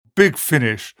Big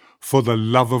Finish for the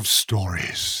love of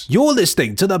stories. You're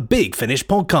listening to the Big Finish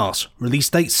podcast. Release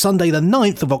date Sunday the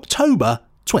 9th of October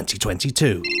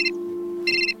 2022.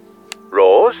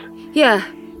 Rose? Yeah.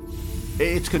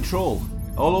 It's Control.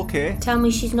 All okay? Tell me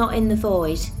she's not in the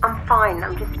void. I'm fine,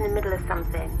 I'm just in the middle of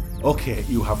something. Okay,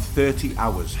 you have 30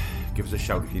 hours. Give us a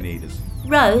shout if you need us.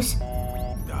 Rose?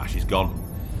 She's gone.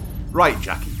 Right,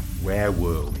 Jackie, where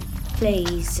were we?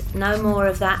 Please, no more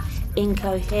of that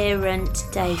incoherent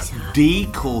data.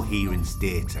 Decoherence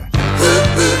data.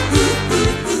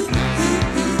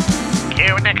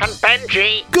 Cue Nick and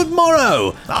Benji. Good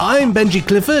morrow. I'm Benji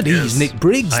Clifford. He's Nick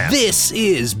Briggs. This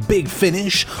is Big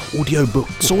Finish,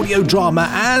 audiobooks, audio drama,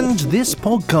 and this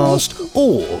podcast,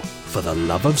 all for the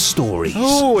love of stories.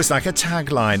 Oh, it's like a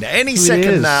tagline. Any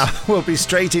second now, we'll be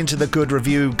straight into the good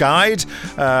review guide.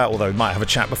 Although we might have a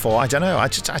chat before. I don't know. I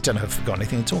don't know if we've got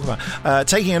anything to talk about.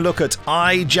 Taking a look at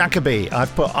Jacobi.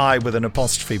 I've put I with an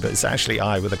apostrophe, but it's actually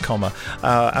I with a comma.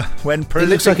 It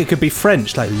looks like it could be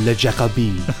French, like Le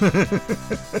Jacobi.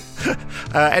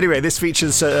 Anyway, this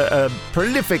features a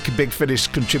prolific Big Finish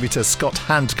contributor, Scott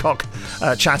Handcock,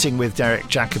 chatting with Derek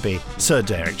Jacobi, Sir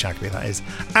Derek Jacobi, that is.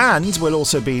 And we'll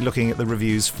also be looking at the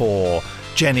reviews for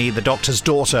Jenny, the Doctor's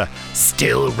Daughter,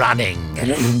 Still Running. I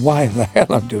don't know why the hell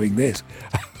I'm doing this.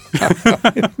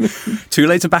 Too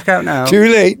late to back out now. Too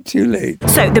late.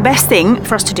 So the best thing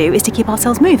for us to do is to keep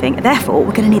ourselves moving. Therefore,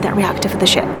 we're going to need that reactor for the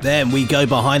ship. Then we go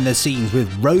behind the scenes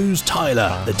with Rose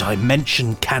Tyler, the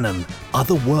Dimension Canon,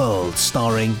 Other Worlds,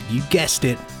 starring, you guessed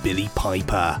it, Billy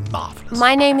Piper. Marvellous.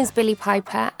 My name is Billy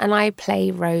Piper and I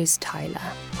play Rose Tyler.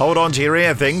 Hold on to your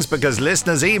ear things, because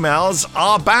listeners' emails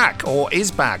are back, or is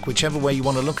back, whichever way you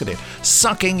want to look at it.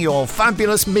 Sucking your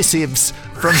fabulous missives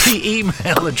from the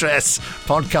email address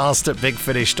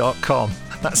podcast@bigfinish.com.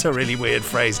 That's a really weird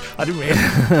phrase. I didn't really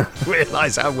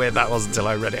realise how weird that was until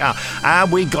I read it out.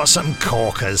 And we got some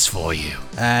corkers for you.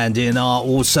 And in our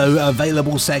also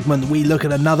available segment, we look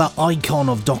at another icon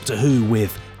of Doctor Who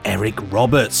with Eric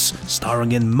Roberts,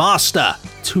 starring in Master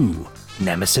 2.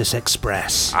 Nemesis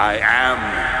Express. I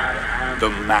am the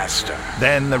Master.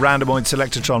 Then the Randomoid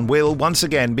Selectatron will once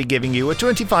again be giving you a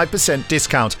 25%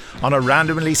 discount on a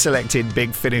randomly selected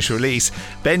Big Finish release.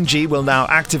 Benji will now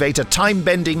activate a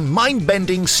time-bending,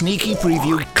 mind-bending, sneaky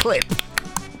preview clip.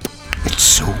 It's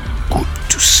so good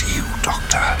to see you,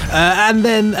 Doctor. And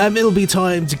then it'll be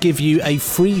time to give you a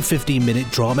free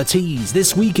 15-minute drama tease.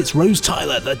 This week it's Rose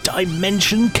Tyler, The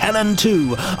Dimension Canon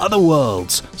 2, Other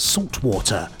Worlds,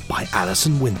 Saltwater by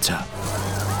Alison Winter.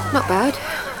 Not bad.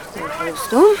 No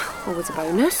hailstorm, always a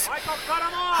bonus.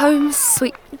 Home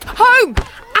sweet home!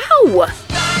 Ow!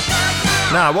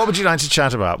 Now, what would you like to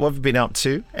chat about? What have you been up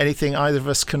to? Anything either of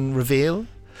us can reveal?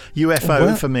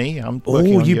 UFO for me. I'm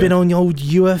working on you've been on your old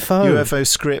UFO. UFO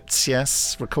scripts,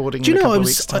 yes. Recording in a couple of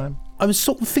weeks' time. I was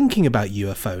sort of thinking about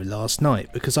UFO last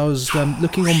night because I was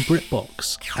looking on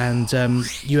BritBox and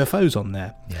UFO's on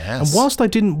there. Yes. And whilst I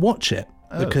didn't watch it,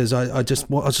 because I just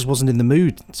wasn't in the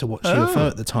mood to watch UFO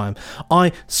at the time,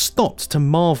 I stopped to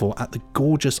marvel at the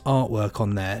gorgeous artwork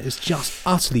on there. It's just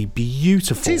utterly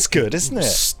beautiful. It is good, isn't it?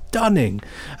 Stunning.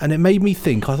 And it made me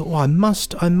think, I thought, I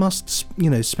must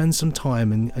spend some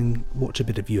time and watch a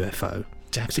bit of UFO.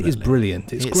 Definitely. It is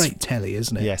brilliant. It's great telly,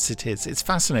 isn't it? Yes, it is. It's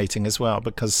fascinating as well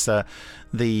because well,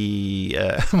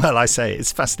 I say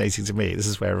it's fascinating to me. This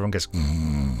is where everyone goes,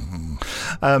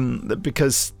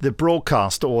 because the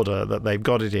broadcast order that they've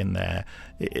got it in there,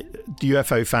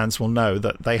 UFO fans will know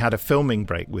that they had a filming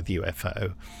break with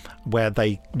UFO where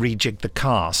they rejigged the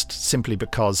cast simply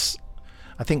because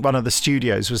I think one of the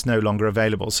studios was no longer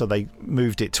available, so they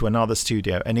moved it to another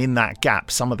studio. And in that gap,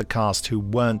 some of the cast who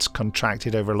weren't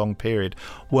contracted over a long period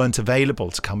weren't available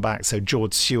to come back. So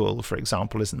George Sewell, for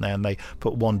example, isn't there? And they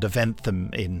put Wanda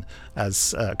Ventham in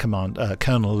as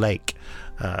Colonel Lake.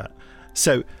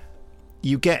 So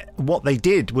you get, what they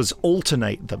did was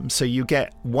alternate them. So you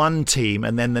get one team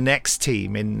and then the next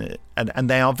team in, and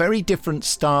they are very different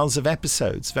styles of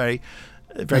episodes, very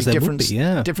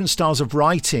different styles of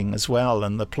writing as well,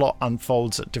 and the plot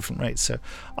unfolds at different rates. So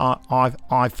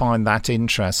I find that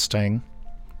interesting.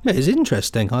 Yeah, it's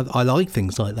interesting. I like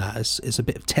things like that. It's a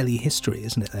bit of telly history,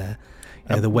 isn't it? There,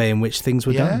 the way in which things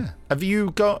were done. Have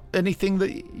you got anything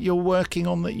that you're working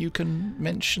on that you can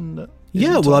mention? That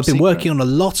I've been working on a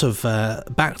lot of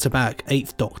back-to-back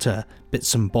 8th Doctor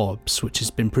Bits and Bobs, which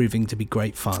has been proving to be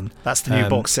great fun. That's the new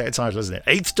box set title, isn't it?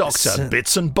 Eighth Doctor,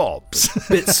 Bits and Bobs.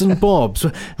 Bits and Bobs.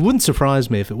 It wouldn't surprise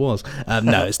me if it was.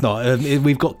 No, it's not.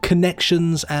 We've got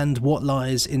Connections and What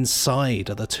Lies Inside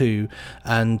are the two,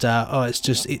 and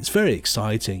it's very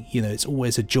exciting. You know, it's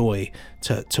always a joy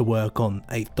to work on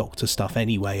Eighth Doctor stuff.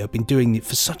 Anyway, I've been doing it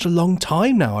for such a long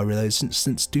time now. I realise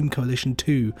since Doom Coalition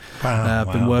 2. Wow,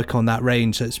 I've been working on that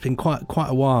range, so it's been quite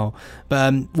a while.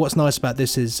 But what's nice about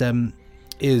this is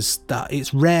that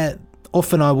it's rare.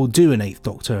 Often I will do an Eighth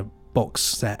Doctor box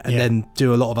set and then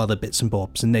do a lot of other bits and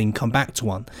bobs and then come back to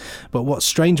one. But what's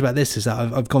strange about this is that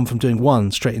I've gone from doing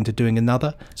one straight into doing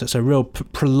another. So it's a real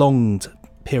prolonged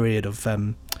period of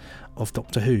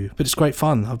Doctor Who. But it's great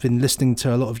fun. I've been listening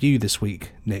to a lot of you this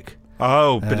week, Nick.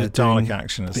 Oh, bit of Dalek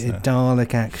action, isn't it? Bit of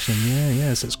Dalek action,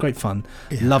 yeah. So it's great fun.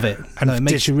 Yeah. Love it. And it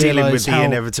makes you dealing with the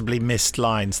inevitably missed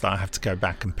lines that I have to go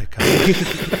back and pick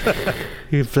up.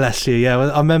 Bless you, yeah.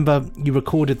 Well, I remember you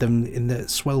recorded them in the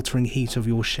sweltering heat of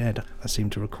your shed, I seem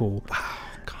to recall. Wow.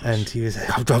 Gosh. And you said,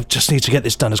 I just need to get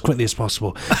this done as quickly as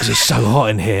possible because it's so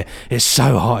hot in here. It's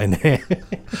so hot in here.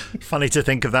 Funny to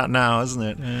think of that now, isn't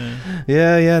it?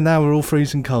 Yeah. Now we're all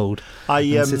freezing cold.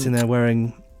 I'm sitting there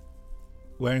wearing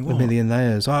what? A million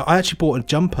layers. I actually bought a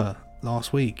jumper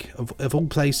last week. Of all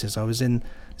places, I was in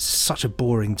such a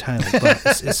boring tale,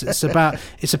 but it's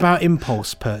about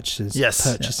impulse purchases. Yes,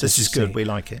 this is good. We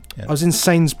like it. Yeah. I was in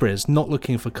Sainsbury's, not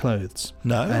looking for clothes.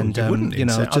 No, and you wouldn't.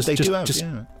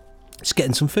 Just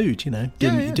getting some food. You know,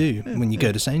 doing what you do when you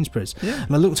go to Sainsbury's. Yeah.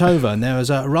 And I looked over, and there was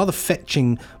a rather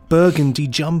fetching burgundy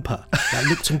jumper that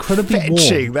looked incredibly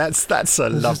fetching. warm. That's a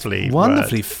lovely,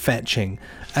 wonderfully word. Fetching.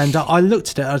 And I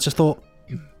looked at it. I just thought.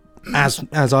 As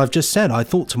I've just said, I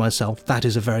thought to myself, that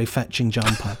is a very fetching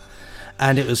jumper.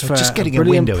 And it was for just getting a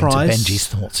window price. Into Benji's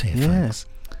thoughts here, folks.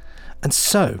 And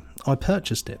so I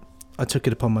purchased it. I took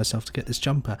it upon myself to get this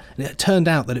jumper. And it turned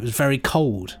out that it was very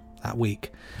cold that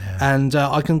week. Yeah. And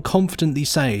I can confidently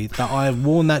say that I have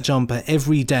worn that jumper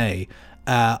every day,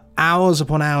 hours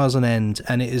upon hours on end,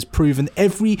 and it has proven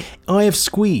I have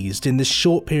squeezed in this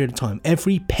short period of time,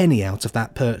 every penny out of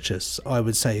that purchase, I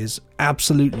would say, is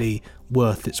absolutely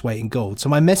worth its weight in gold. So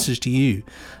my message to you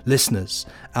listeners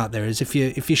out there is if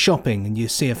you're shopping and you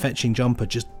see a fetching jumper,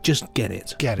 just get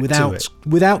it.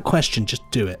 Without question, just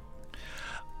do it.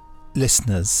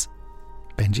 Listeners,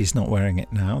 Benji's not wearing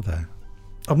it now though.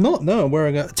 I'm not. No, I'm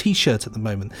wearing a t-shirt at the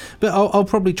moment, but I'll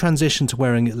probably transition to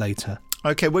wearing it later.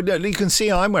 Okay, well, you can see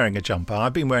I'm wearing a jumper.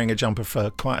 I've been wearing a jumper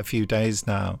for quite a few days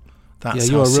now. That's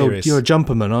you're a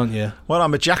jumperman, aren't you? Well,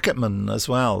 I'm a jacketman as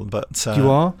well, but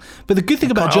you are. But the good thing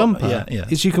about a jumper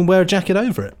is you can wear a jacket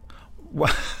over it.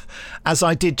 Well, as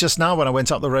I did just now when I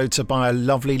went up the road to buy a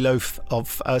lovely loaf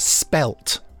of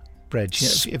spelt bread.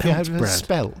 Have you heard of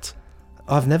spelt?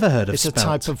 I've never heard of spelt. It's a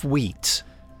type of wheat.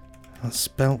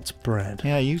 Spelt bread.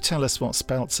 Yeah, you tell us what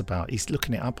spelt's about. He's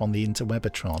looking it up on the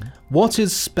interwebitron. What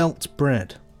is spelt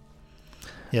bread?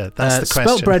 Yeah, that's the question.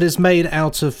 Spelt bread is made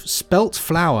out of spelt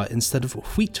flour instead of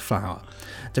wheat flour.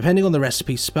 Depending on the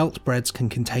recipe, spelt breads can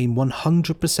contain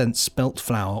 100% spelt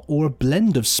flour or a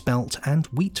blend of spelt and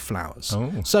wheat flours.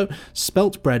 Oh. So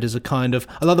spelt bread is a kind of...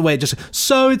 I love the way it just...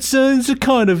 So it's a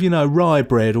kind of, rye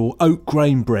bread or oat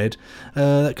grain bread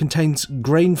that contains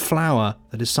grain flour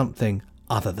that is something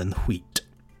other than wheat.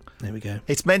 There we go.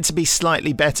 It's meant to be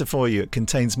slightly better for you. It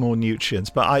contains more nutrients.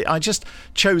 But I just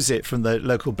chose it from the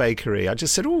local bakery. I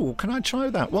just said, oh, can I try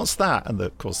that? What's that? And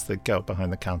of course, the girl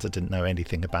behind the counter didn't know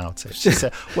anything about it. She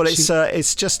said, well,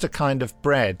 it's just a kind of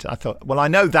bread. I thought, well, I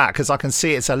know that because I can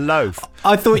see it's a loaf.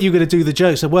 I thought you were going to do the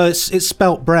joke. So, well, it's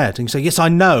spelt bread. And you say, yes, I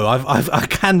know.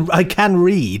 I can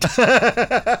read.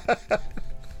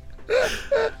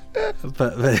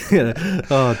 But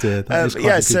oh dear, that is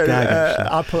quite a good gag, actually.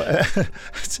 I put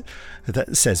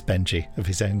that says Benji of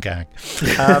his own gag.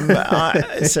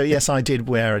 So yes, I did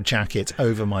wear a jacket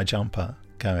over my jumper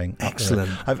going.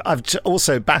 Excellent. I've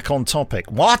also, back on topic.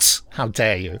 What? How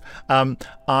dare you? I've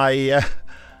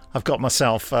got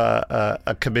myself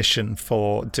a commission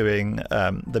for doing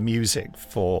the music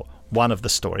for one of the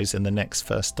stories in the next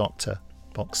First Doctor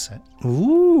box set.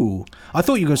 Ooh, I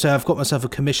thought you were going to say I've got myself a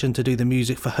commission to do the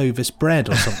music for Hovis Bread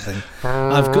or something.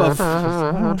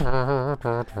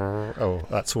 Oh,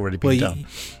 that's already been done.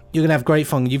 You're going to have great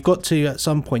fun. You've got to, at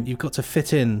some point,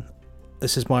 fit in,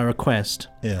 this is my request,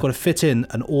 you've got to fit in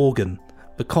an organ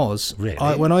Because Really?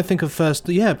 when I think of First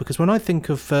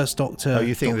Doctor, Oh,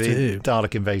 you think Doctor the Who,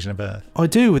 Dalek invasion of Earth? I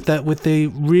do, with the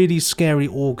really scary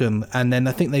organ, and then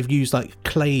I think they've used like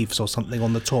claves or something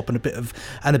on the top, and a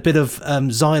bit of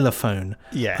xylophone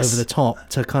over the top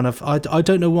to kind of. I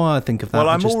don't know why I think of that. Well,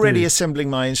 I'm already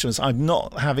assembling my instruments. I'm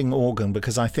not having organ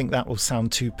because I think that will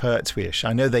sound too Pertwee-ish.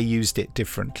 I know they used it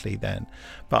differently then,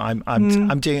 but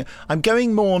I'm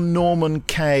going more Norman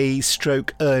Kay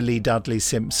 / early Dudley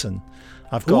Simpson.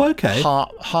 I've got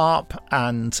harp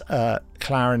and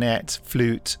clarinet,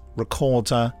 flute,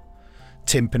 recorder,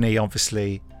 timpani,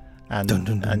 obviously, and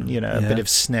a bit of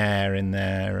snare in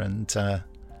there, and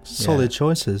solid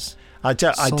choices. I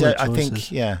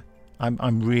think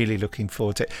I'm really looking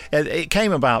forward to it. It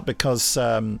came about because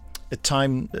I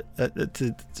can't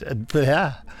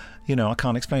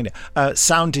explain it.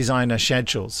 Sound designer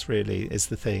schedules really is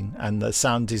the thing, and the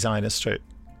sound designer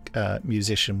 /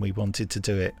 musician we wanted to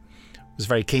do it. Was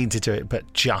very keen to do it, but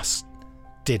just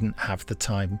didn't have the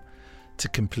time to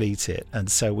complete it.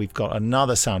 And so we've got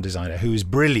another sound designer who's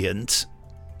brilliant.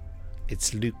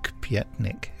 It's Luke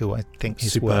Pietnik, who I think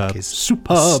his work is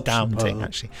astounding.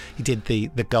 Actually, he did the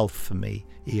Gulf for me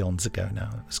eons ago now.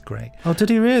 It was great. Oh, did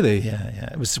he really?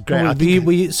 Yeah, it was great.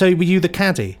 Were you the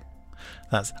caddy?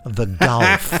 That's the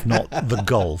Gulf, not the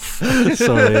golf.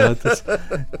 Sorry,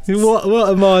 what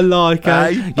am I like?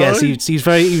 Yes, he was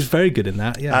very good in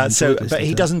that. Yeah. But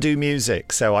he doesn't do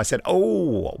music, so I said,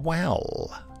 "Oh,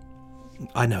 well."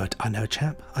 I know a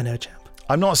chap.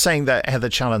 I'm not saying that Heather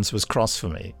Challens was cross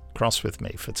with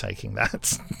me for taking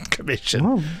that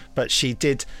commission, but she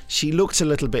did. She looked a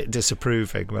little bit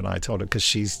disapproving when I told her, because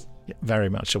she's very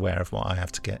much aware of what I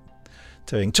have to get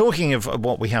doing. Talking of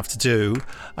what we have to do,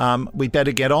 we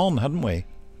better get on, hadn't we?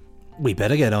 We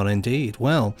better get on indeed.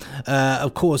 Well,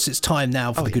 of course, it's time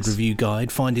now for the Good Review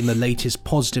Guide, finding the latest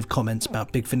positive comments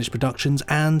about Big Finish Productions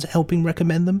and helping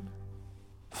recommend them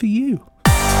for you.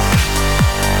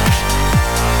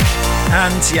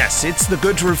 And yes, it's the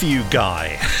Good Review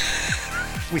Guy.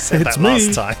 We said that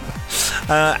last time.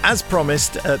 As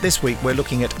promised, this week we're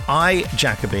looking at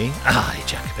Jacobi.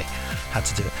 Had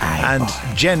to do it. And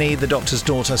Jenny, the Doctor's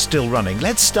daughter, still running.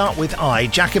 Let's start with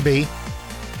Jacobi.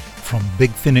 From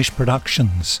Big Finish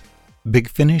Productions. Big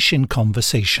Finish in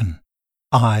Conversation.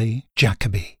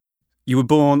 Jacobi. You were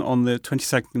born on the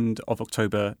 22nd of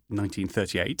October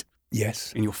 1938.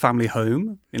 Yes. In your family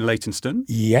home in Leytonstone.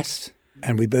 Yes.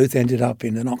 And we both ended up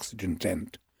in an oxygen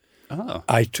tent. Oh.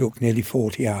 I took nearly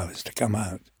 40 hours to come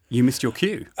out. You missed your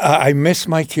queue. I missed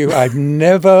my queue. I've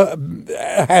never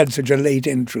had such a late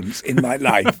entrance in my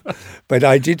life. But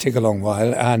I did take a long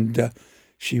while, and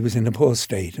she was in a poor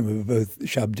state, and we were both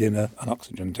shoved in an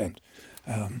oxygen tent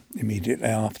immediately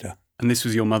after. And this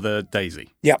was your mother, Daisy?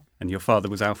 Yep. And your father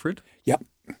was Alfred? Yep.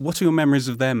 What are your memories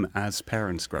of them as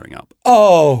parents growing up?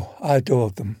 Oh, I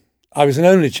adored them. I was an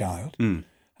only child, and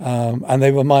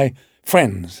they were my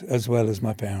friends as well as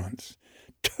my parents.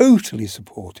 Totally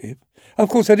supportive. Of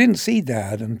course, I didn't see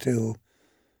Dad until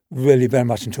really very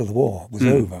much until the war was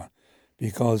over,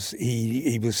 because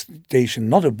he was stationed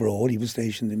not abroad, he was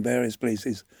stationed in various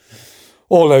places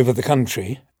all over the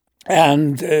country,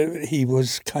 and he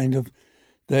was kind of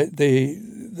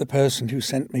the person who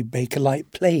sent me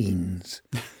Bakelite planes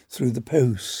through the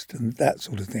post and that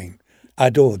sort of thing. I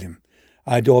adored him.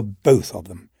 I adored both of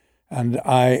them, and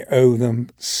I owe them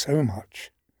so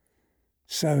much.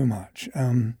 So much.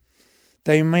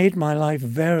 They made my life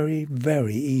very,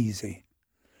 very easy,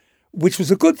 which was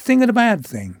a good thing and a bad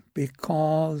thing,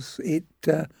 because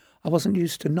I wasn't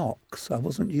used to knocks. I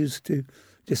wasn't used to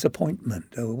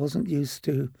disappointment. I wasn't used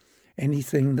to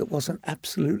anything that wasn't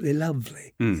absolutely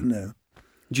lovely, you know.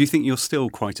 Do you think you're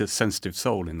still quite a sensitive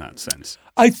soul in that sense?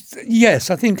 Yes,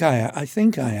 I think I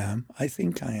am.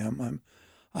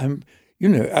 I'm, you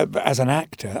know, as an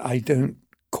actor, I don't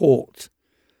court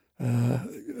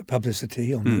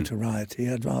publicity or notoriety.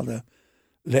 I'd rather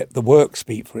let the work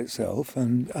speak for itself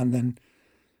and then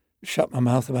shut my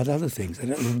mouth about other things. I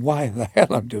don't know why the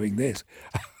hell I'm doing this.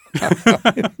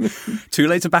 Too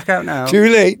late to back out now. Too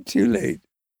late.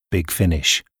 Big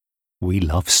Finish. We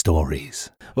love stories.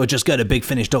 Well, just go to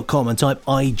bigfinish.com and type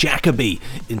Jacobi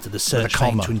into the search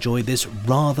pane to enjoy this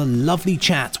rather lovely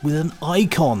chat with an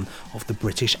icon of the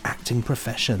British acting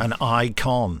profession. An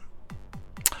icon.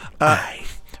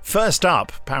 First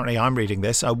up, apparently I'm reading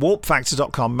this,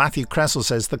 warpfactor.com, Matthew Cressel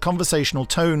says, the conversational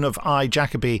tone of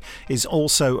Jacobi is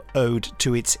also owed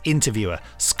to its interviewer.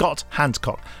 Scott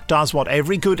Handcock does what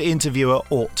every good interviewer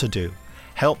ought to do.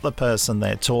 help the person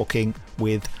they're talking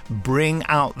with bring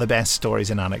out the best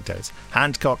stories and anecdotes.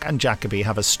 Hancock and Jacobi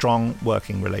have a strong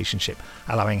working relationship,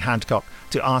 allowing Hancock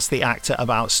to ask the actor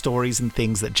about stories and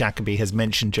things that Jacobi has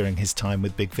mentioned during his time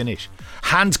with Big Finish.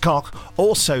 Hancock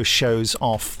also shows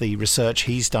off the research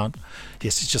he's done.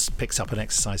 Yes, he just picks up an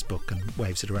exercise book and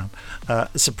waves it around,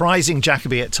 surprising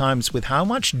Jacobi at times with how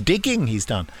much digging he's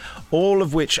done, all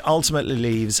of which ultimately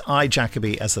leaves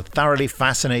Jacobi as a thoroughly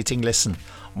fascinating listen,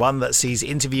 one that sees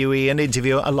interviewee and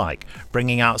interviewer alike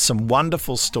bringing out some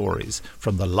wonderful stories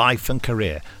from the life and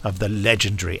career of the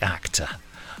legendary actor.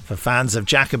 For fans of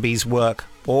Jacobi's work,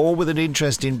 or with an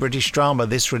interest in British drama,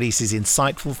 this release is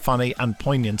insightful, funny and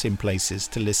poignant in places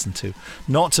to listen to,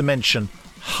 not to mention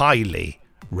highly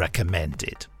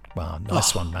recommended. Wow,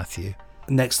 nice one, Matthew.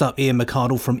 Next up, Ian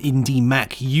McCardle from Indie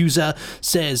Mac User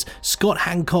says, Scott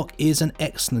Hancock is an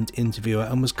excellent interviewer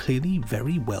and was clearly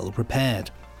very well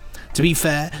prepared. To be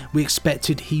fair, we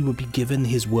expected he would be given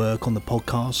his work on the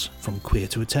podcast From Queer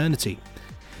to Eternity.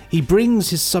 He brings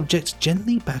his subject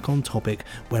gently back on topic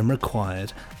when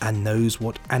required and knows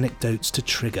what anecdotes to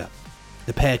trigger.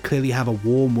 The pair clearly have a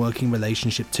warm working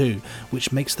relationship too,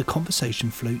 which makes the conversation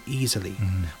flow easily.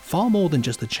 Far more than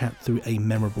just a chat through a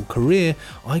memorable career,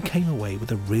 I came away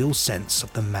with a real sense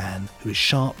of the man who is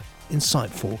sharp,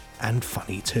 insightful and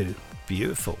funny too.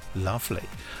 Beautiful, lovely.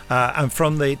 And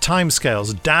from the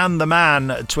timescales, Dan the Man,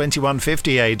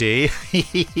 2150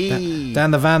 AD.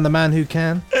 Dan the Van, the man who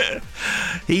can.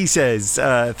 He says,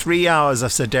 3 hours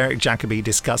of Sir Derek Jacobi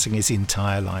discussing his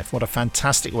entire life. What a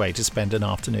fantastic way to spend an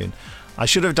afternoon. I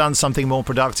should have done something more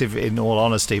productive in all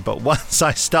honesty, but once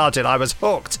I started I was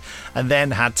hooked and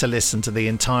then had to listen to the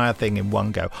entire thing in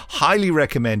one go. Highly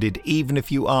recommended even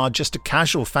if you are just a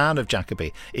casual fan of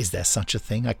Jacobi. Is there such a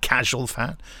thing, a casual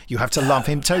fan? You have to love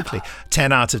him totally.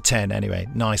 10 out of 10 anyway.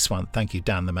 Nice one. Thank you,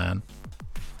 Dan the Man.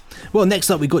 Well,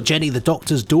 next up we've got Jenny, the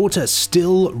Doctor's daughter,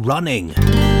 still running.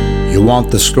 You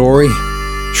want the story?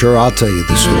 Sure, I'll tell you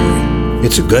the story.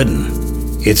 It's a good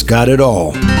one. It's got it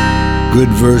all. Good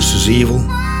versus evil,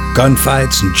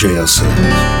 gunfights and jail cells.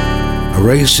 A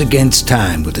race against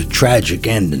time with a tragic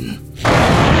ending.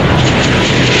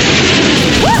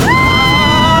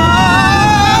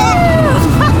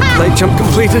 Light jump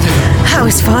completed. That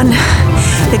was fun.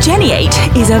 The Jenny 8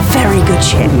 is a very good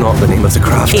ship. Not the name of the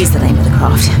craft. Is the name of the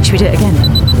craft. Should we do it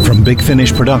again? From Big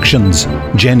Finish Productions,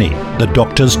 Jenny, the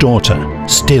Doctor's daughter,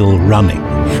 still running.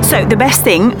 So the best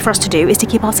thing for us to do is to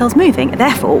keep ourselves moving.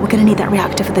 Therefore, we're going to need that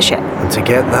reactor for the ship. And to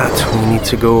get that, we need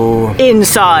to go...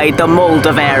 Inside the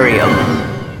Moldavarium.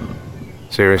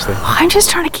 Seriously? I'm just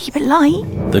trying to keep it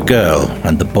light. The girl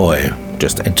and the boy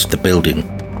just entered the building.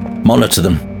 Monitor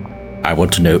them. I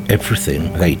want to know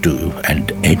everything they do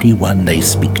and anyone they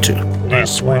speak to.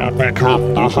 This will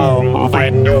become the home of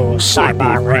a new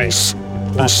cyber race.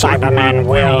 The Cybermen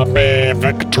will be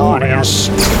victorious.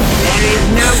 There is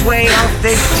no way off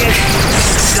this ship.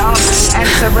 Stop and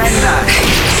surrender.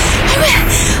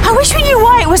 I wish we knew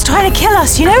why it was trying to kill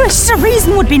us, you know? Just a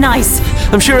reason would be nice.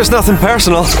 I'm sure it's nothing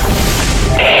personal.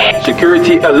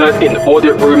 Security alert in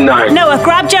audit room 9. Noah,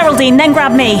 grab Geraldine, then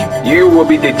grab me. You will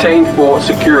be detained for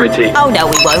security. Oh no,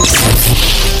 we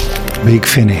won't. Big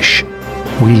Finish.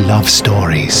 We love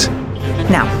stories.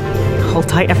 Now, hold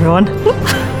tight, everyone.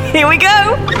 Here we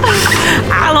go.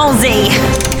 Allons-y.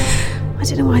 I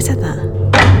don't know why I said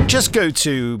that. Just go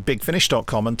to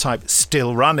bigfinish.com and type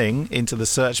still running into the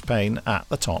search pane at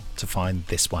the top to find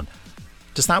this one.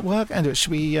 Does that work? And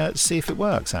should we see if it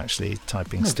works, actually,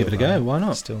 typing Let's still give it a running? go, why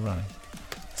not? Still running.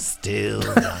 Still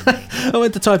running. I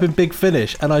went to type in Big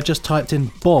Finish and I just typed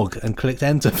in bog and clicked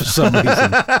enter for some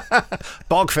reason.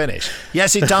 Bog Finish.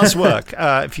 Yes, it does work.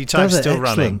 If you type Does it? still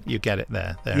running, Excellent. you get it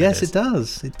there. Yes, it is. it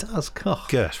does. It does. God.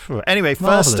 Good. Anyway,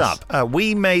 Marvellous. first up,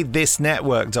 we made this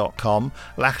network.com.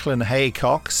 Lachlan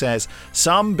Haycock says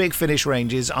some Big Finish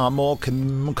ranges are more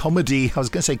comedy. I was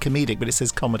going to say comedic, but it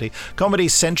says comedy. Comedy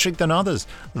centric than others.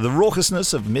 The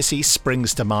raucousness of Missy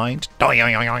springs to mind.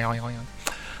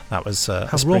 That was a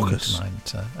spring raucous. to mind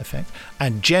effect.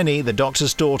 And Jenny, the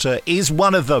Doctor's daughter, is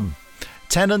one of them.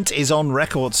 Tennant is on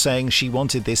record saying she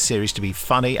wanted this series to be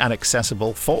funny and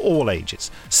accessible for all ages.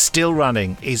 Still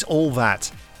running is all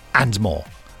that and more.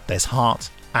 There's heart,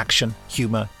 action,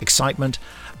 humour, excitement,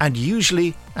 and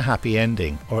usually a happy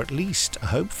ending, or at least a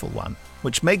hopeful one,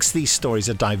 which makes these stories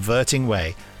a diverting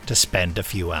way to spend a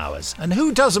few hours. And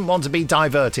who doesn't want to be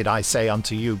diverted, I say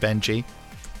unto you, Benji?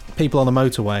 People on the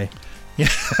motorway.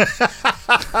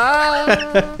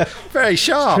 Very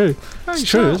sharp. It's true. Very It's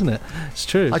sharp. true, isn't it? It's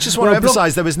true. I just want to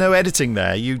emphasise there was no editing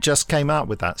there. You just came out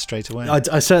with that straight away.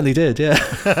 I certainly did,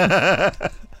 yeah.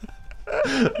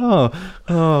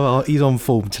 Oh, he's on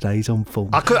form today. He's on form.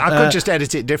 I could just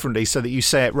edit it differently so that you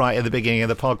say it right at the beginning of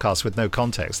the podcast with no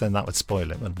context. Then that would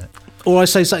spoil it, wouldn't it? Or I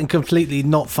say something completely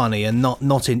not funny and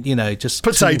not in, just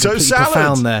potato salad.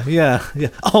 Profound there. Yeah.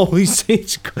 Oh,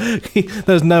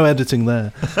 there's no editing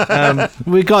there.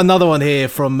 We've got another one here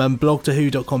from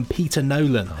blogtoWho.com, Peter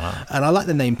Nolan, and I like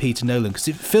the name Peter Nolan because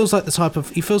it feels like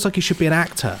he feels like he should be an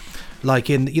actor.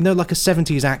 Like in, like a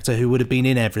 70s actor who would have been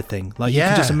in everything. Like you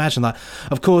can just imagine that.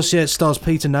 Of course, it stars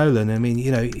Peter Nolan. I mean,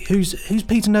 who's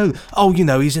Peter Nolan? Oh,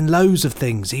 he's in loads of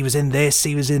things. He was in this,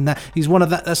 he was in that. He's one of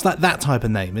that. That's like that type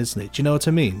of name, isn't it? Do you know what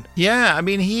I mean? Yeah, I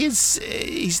mean, he's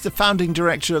the founding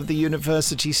director of the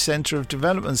University Centre of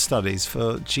Development Studies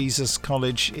for Jesus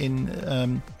College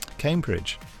in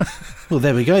Cambridge. Well,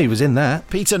 there we go. He was in that.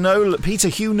 Peter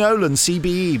Hugh Nolan,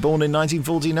 CBE, born in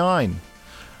 1949.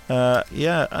 It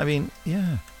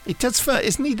does.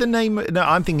 Isn't he the name? No,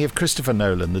 I'm thinking of Christopher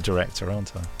Nolan, the director,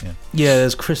 aren't I? Yeah,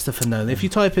 there's Christopher Nolan. If you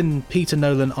type in Peter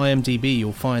Nolan IMDb,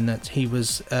 you'll find that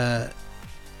he's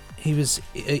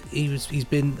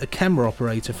been a camera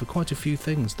operator for quite a few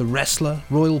things. The Wrestler,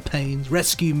 Royal Pains,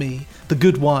 Rescue Me, The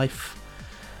Good Wife.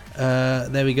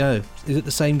 There we go. Is it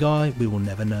the same guy? We will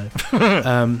never know.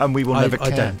 And we will never care.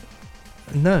 I don't.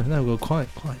 No, well, quite.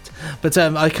 But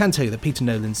I can tell you that Peter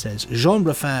Nolan says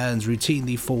genre fans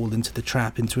routinely fall into the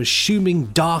trap into assuming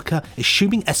darker is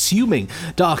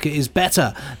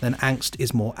better than angst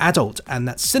is more adult, and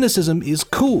that cynicism is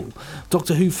cool.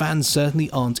 Doctor Who fans certainly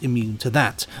aren't immune to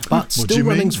that. But Still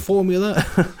Running's formula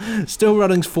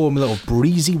of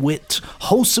breezy wit,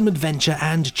 wholesome adventure,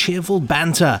 and cheerful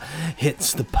banter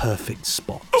hits the perfect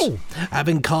spot.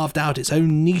 Having carved out its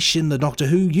own niche in the Doctor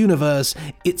Who universe,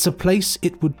 it's a place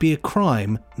it would be a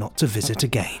crime not to visit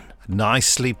again.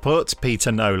 Nicely put,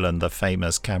 Peter Nolan, the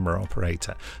famous camera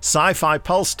operator.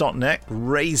 Sci-Fi-Pulse.net,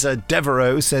 Razor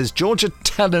Devereaux says Georgia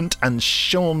Tennant and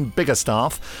Sean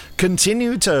Biggerstaff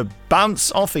continue to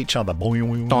bounce off each other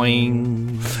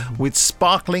boing, with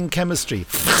sparkling chemistry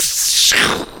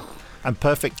and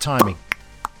perfect timing.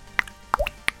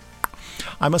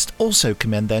 I must also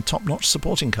commend their top-notch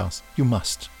supporting cast. You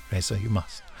must, Razor, you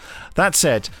must. That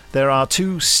said, there are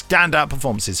two standout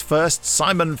performances. First,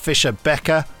 Simon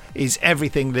Fisher-Becker is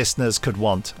everything listeners could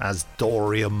want as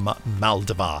Dorian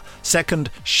Maldavar. Second,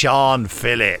 Sian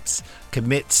Phillips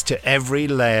commits to every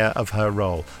layer of her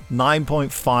role.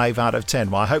 9.5 out of 10.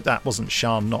 Well, I hope that wasn't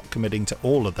Sian not committing to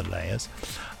all of the layers.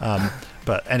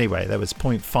 But anyway, there was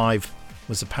 0.5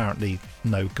 was apparently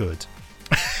no good.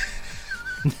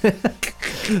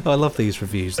 I love these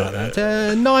reviews like that.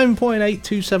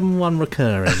 9.8271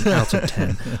 recurring out of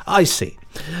 10. I see.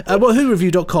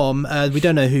 WhoReview.com, we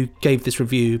don't know who gave this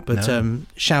review, but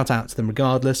shout out to them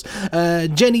regardless.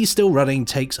 Jenny Still Running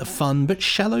takes a fun but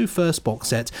shallow first box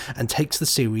set and takes the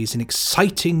series in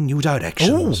exciting new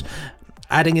directions.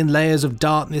 Adding in layers of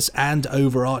darkness and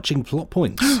overarching plot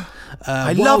points.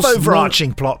 I love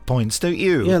overarching plot points, don't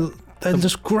you? Yeah, they're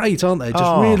just great, aren't they?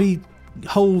 Just really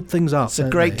hold things up. It's a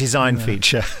great design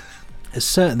feature. It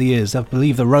certainly is. I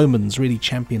believe the Romans really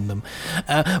championed them.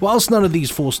 Whilst none of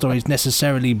these 4 stories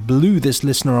necessarily blew this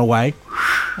listener away,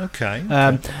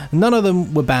 none of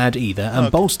them were bad either,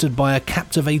 and bolstered by a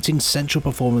captivating central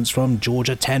performance from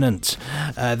Georgia Tennant.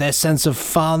 Their sense of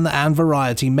fun and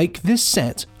variety make this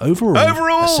set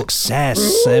overall a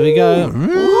success. There we go.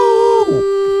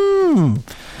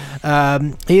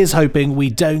 Here's hoping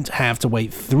we don't have to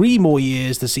wait 3 more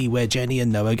years to see where Jenny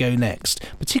and Noah go next,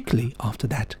 particularly after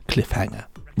that cliffhanger.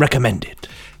 Recommended.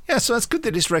 Yeah, so that's good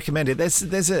that it's recommended.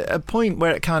 There's a point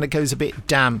where it kind of goes a bit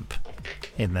damp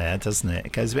in there, doesn't it?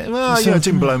 It goes a bit, it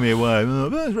didn't blow me away.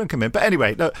 Recommend. But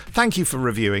anyway, look, thank you for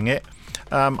reviewing it.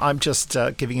 I'm just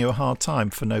giving you a hard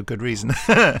time for no good reason.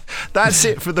 That's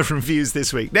it for the reviews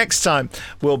this week. Next time,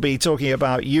 we'll be talking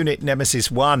about Unit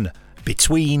Nemesis 1,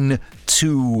 Between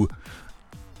Two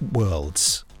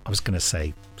Worlds. I was going to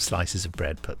say slices of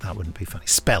bread, but that wouldn't be funny.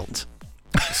 Spelt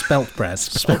bread.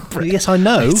 Yes, I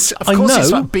know. Of course,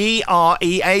 it's like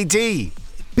B-R-E-A-D.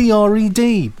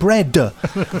 B-R-E-D. Bread.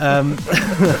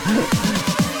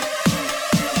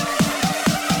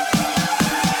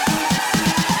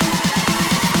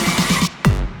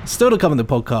 Still to come on the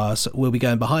podcast, we'll be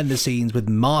going behind the scenes with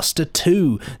Master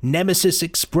 2, Nemesis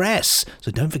Express.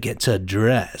 So don't forget to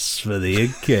dress for the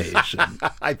occasion.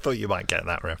 I thought you might get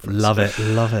that reference. Love it.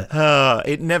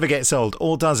 It never gets old,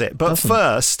 or does it? But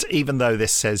first, even though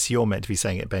this says you're meant to be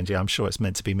saying it, Benji, I'm sure it's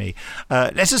meant to be me.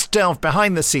 Let us delve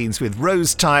behind the scenes with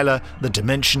Rose Tyler, The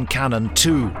Dimension Canon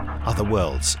 2, Other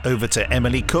Worlds. Over to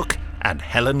Emily Cook and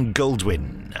Helen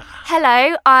Goldwyn.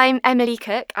 Hello, I'm Emily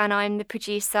Cook and I'm the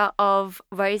producer of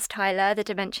Rose Tyler, The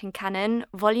Dimension Canon,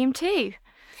 Volume 2.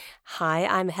 Hi,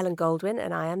 I'm Helen Goldwyn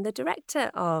and I am the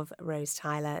director of Rose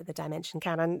Tyler, The Dimension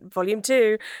Canon, Volume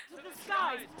 2. To the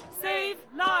skies, save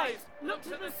lives! Look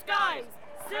to the skies,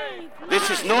 save lives! This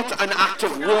is not an act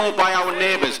of war by our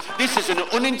neighbours. This is an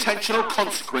unintentional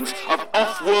consequence of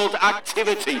off-world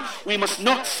activity. We must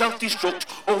not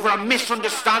self-destruct over a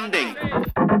misunderstanding.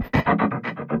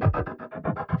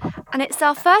 And it's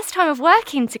our first time of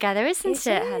working together, isn't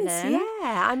it, It is, Helen?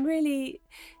 yeah. I'm really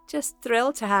just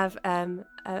thrilled to have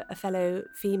a fellow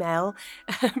female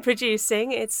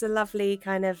producing. It's a lovely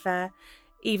kind of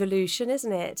evolution,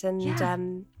 isn't it?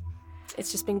 And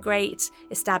it's just been great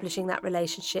establishing that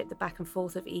relationship, the back and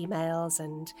forth of emails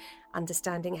and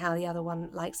understanding how the other one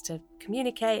likes to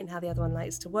communicate and how the other one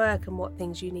likes to work and what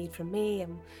things you need from me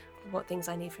and what things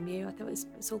I need from you. I thought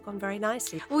it's all gone very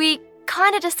nicely. We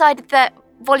kind of decided that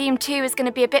Volume 2 is going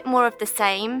to be a bit more of the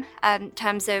same in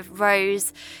terms of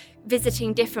Rose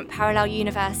visiting different parallel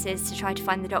universes to try to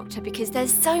find the Doctor, because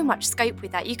there's so much scope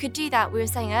with that. You could do that, we were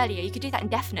saying earlier, you could do that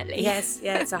indefinitely. Yes,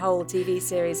 yeah, it's a whole TV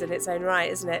series in its own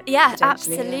right, isn't it? Yeah,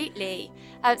 Potentially, absolutely.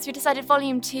 So we decided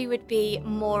Volume 2 would be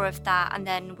more of that, and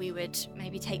then we would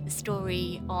maybe take the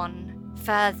story on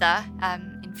further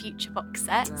in future box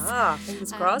sets.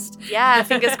 Fingers crossed. Yeah,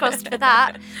 fingers crossed for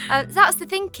that. That was the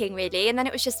thinking, really. And then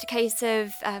it was just a case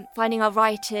of finding our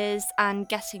writers and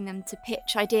getting them to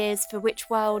pitch ideas for which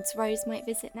worlds Rose might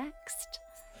visit next.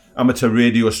 Amateur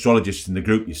radio astrologists in the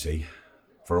group, you see.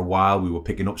 For a while we were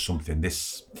picking up something,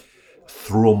 this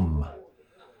thrum.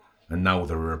 And now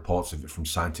there are reports of it from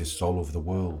scientists all over the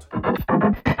world.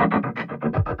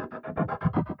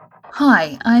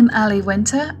 Hi, I'm Ali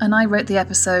Winter and I wrote the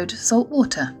episode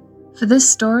Saltwater. For this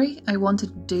story, I wanted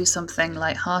to do something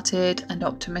light-hearted and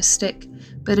optimistic,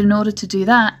 but in order to do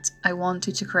that, I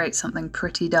wanted to create something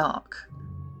pretty dark.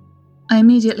 I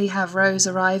immediately have Rose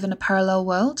arrive in a parallel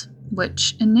world,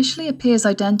 which initially appears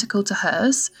identical to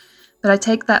hers, but I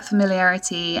take that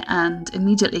familiarity and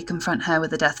immediately confront her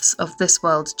with the deaths of this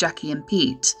world's Jackie and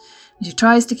Pete. She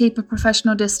tries to keep a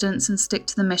professional distance and stick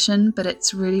to the mission, but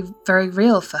it's really very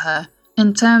real for her.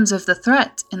 In terms of the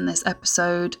threat in this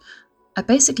episode, I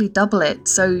basically double it,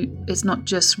 so it's not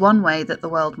just one way that the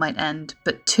world might end,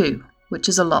 but two, which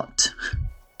is a lot.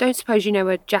 Don't suppose you know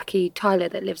a Jackie Tyler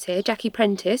that lives here? Jackie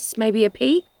Prentice, maybe a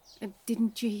Pete?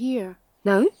 Didn't you hear?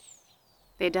 No?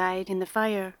 They died in the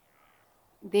fire.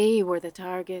 They were the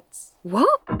targets.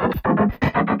 What?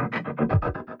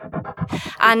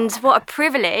 And what a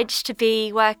privilege to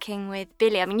be working with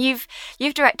Billy. I mean,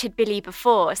 you've directed Billy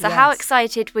before, so how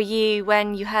excited were you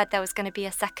when you heard there was going to be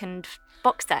a second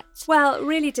box set? Well,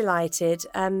 really delighted.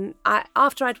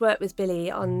 After I'd worked with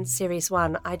Billy on Series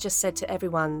 1, I just said to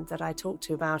everyone that I talked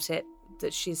to about it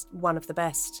that she's one of the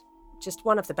best, just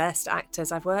one of the best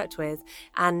actors I've worked with.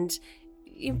 And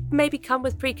you maybe come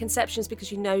with preconceptions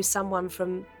because you know someone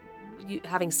from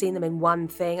having seen them in one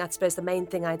thing. I suppose the main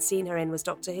thing I'd seen her in was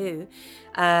Doctor Who.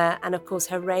 And of course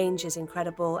her range is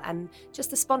incredible, and just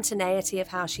the spontaneity of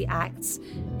how she acts,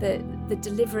 the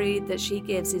delivery that she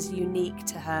gives is unique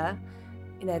to her.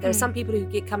 You know, there are some people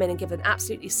who come in and give an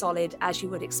absolutely solid, as you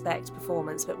would expect,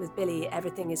 performance, but with Billy,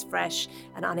 everything is fresh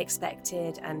and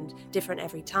unexpected and different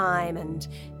every time, and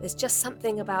there's just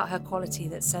something about her quality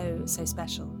that's so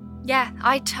special. Yeah,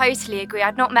 I totally agree.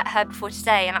 I'd not met her before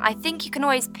today, and I think you can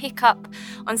always pick up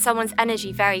on someone's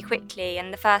energy very quickly.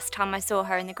 And the first time I saw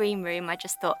her in the green room, I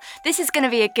just thought, this is going to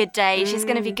be a good day. She's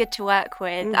going to be good to work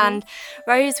with. Mm-hmm. And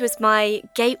Rose was my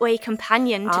gateway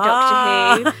companion to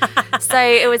Doctor Who. So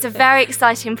it was a very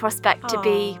exciting prospect to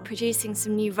be producing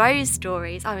some new Rose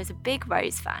stories. I was a big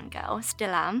Rose fangirl, still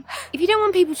am. If you don't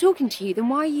want people talking to you, then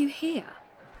why are you here?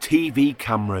 TV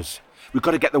cameras. We've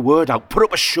got to get the word out. Put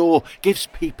up a show. Gives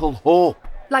people hope.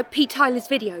 Like Pete Tyler's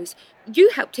videos. You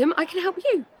helped him, I can help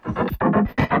you.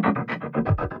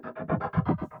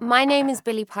 My name is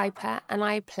Billy Piper and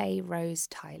I play Rose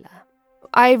Tyler.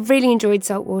 I really enjoyed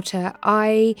Saltwater.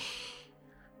 I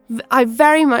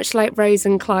very much like Rose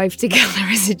and Clive together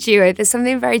as a duo. There's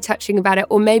something very touching about it,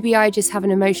 or maybe I just have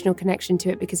an emotional connection to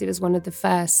it because it was one of the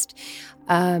first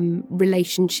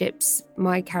relationships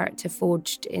my character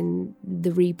forged in the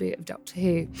reboot of Doctor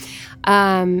Who.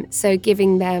 So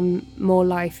giving them more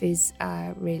life is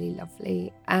really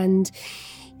lovely. And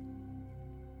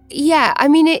yeah, I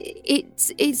mean,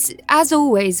 it's as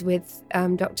always with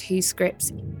Doctor Who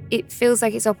scripts, it feels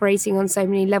like it's operating on so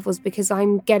many levels because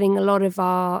I'm getting a lot of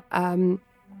our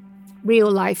real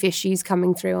life issues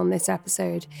coming through on this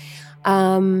episode.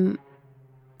 You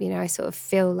know, I sort of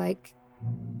feel like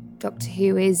Doctor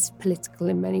Who is political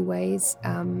in many ways.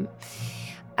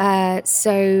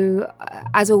 So,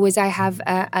 as always,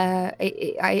 I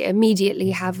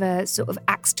immediately have a sort of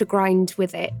axe to grind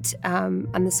with it,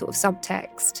 and the sort of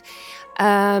subtext.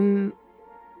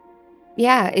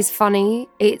 It's funny.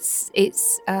 It's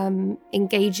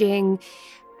engaging,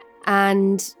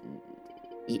 and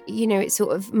it's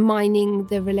sort of mining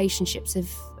the relationships of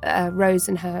Rose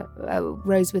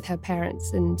with her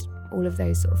parents, and all of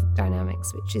those sort of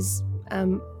dynamics, which is,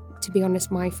 to be honest,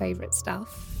 my favourite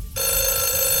stuff.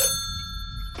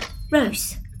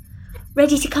 Rose,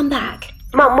 ready to come back?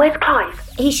 Mum, where's Clive?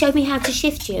 He showed me how to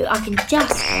shift you. I can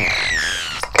just...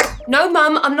 No,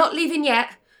 Mum, I'm not leaving yet.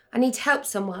 I need to help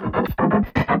someone.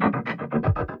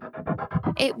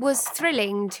 It was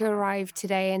thrilling to arrive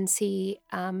today and see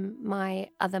my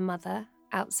other mother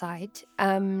outside.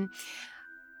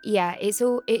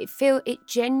 It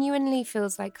genuinely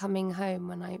feels like coming home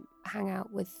when I hang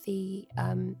out with the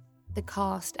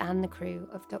cast and the crew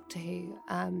of Doctor Who.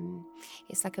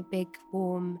 It's like a big,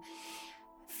 warm,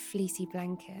 fleecy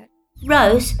blanket.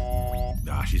 Rose?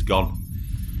 She's gone.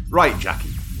 Right, Jackie,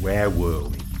 where were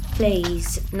we?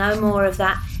 Please, no more of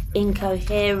that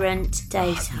incoherent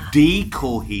data.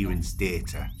 Decoherence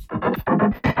data.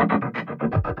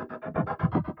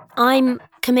 I'm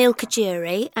Camille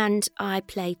Kajuri, and I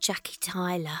play Jackie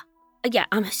Tyler. Yeah,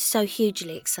 I'm so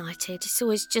hugely excited. It's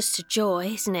always just a joy,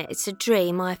 isn't it? It's a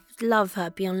dream. I love her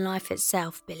beyond life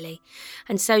itself, Billy.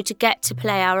 And so to get to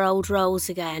play our old roles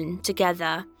again,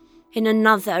 together, in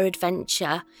another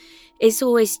adventure, it's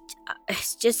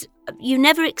just, you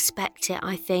never expect it,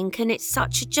 I think, and it's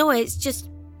such a joy. It's just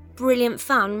brilliant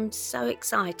fun. I'm so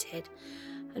excited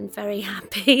and very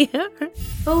happy.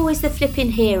 Always the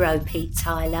flipping hero, Pete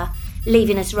Tyler.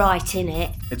 Leaving us right in it.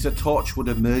 It's a Torchwood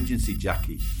emergency,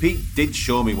 Jackie. Pete did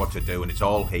show me what to do, and it's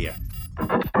all here.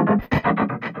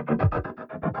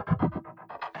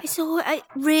 It's all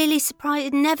really surprising.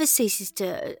 It never ceases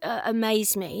to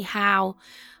amaze me how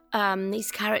these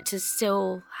characters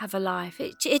still have a life.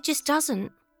 It just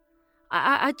doesn't.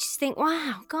 I just think,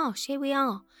 wow, gosh, here we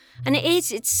are. And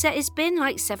it's been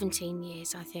like 17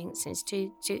 years, I think, since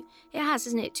it has,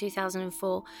 isn't it,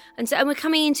 2004. And we're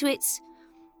coming into its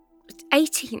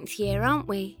 18th year, aren't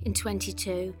we, in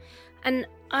 22? And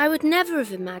I would never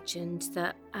have imagined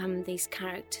that these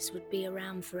characters would be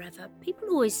around forever. People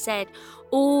always said,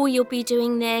 oh, you'll be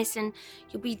doing this and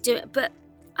you'll be doing... But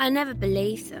I never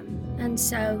believed them. And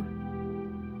so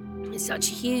it's such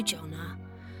a huge honour,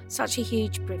 such a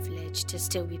huge privilege to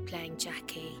still be playing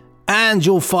Jackie. And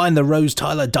you'll find the Rose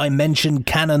Tyler Dimension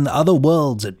Canon Other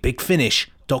Worlds at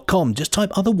bigfinish.com. Just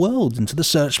type Other Worlds into the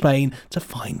search pane to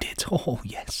find it. Oh,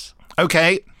 yes.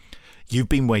 Okay, you've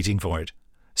been waiting for it.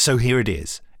 So here it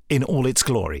is, in all its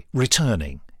glory,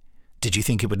 returning. Did you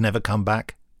think it would never come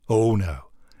back? Oh no.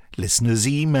 Listeners'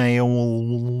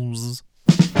 emails.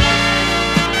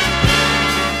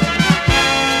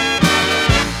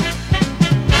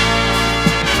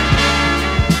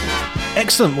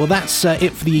 Excellent. Well, that's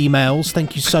it for the emails.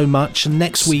 Thank you so much. And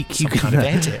next week you can kind of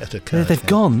edit occurred. They've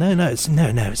gone. No, it's fine.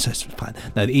 No,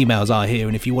 the emails are here,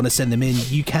 and if you want to send them in,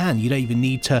 you can. You don't even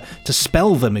need to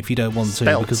spell them if you don't want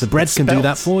to, because the bread can do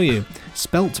that for you.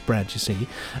 Spelt bread, you see.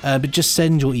 But just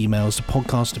send your emails to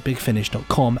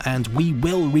podcast@bigfinish.com, and we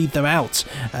will read them out.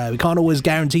 We can't always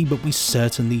guarantee, but we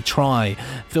certainly try.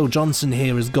 Phil Johnson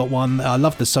here has got one. I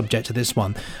love the subject of this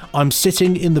one. I'm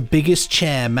sitting in the biggest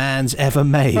chair man's ever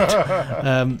made.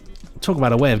 Talk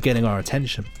about a way of getting our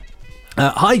attention.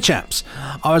 Hi chaps,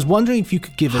 I was wondering if you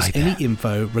could give us any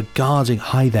info regarding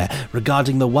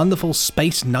the wonderful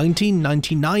Space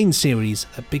 1999 series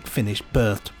that Big Finish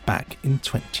birthed back in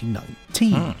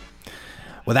 2019.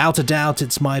 Without a doubt,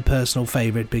 it's my personal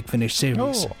favourite Big Finish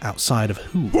series, outside of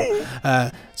Who.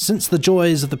 Since The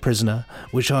Joys of the Prisoner,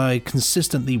 which I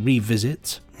consistently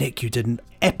revisit. Nick, you did an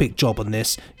epic job on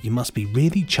this. You must be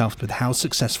really chuffed with how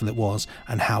successful it was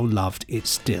and how loved it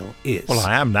still is. Well,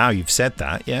 I am now you've said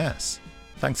that, yes.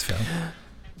 Thanks, Phil.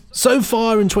 So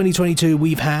far in 2022,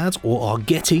 we've had, or are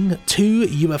getting, 2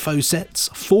 UFO sets,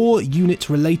 4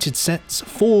 unit-related sets,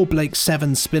 4 Blake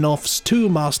 7 spin-offs, 2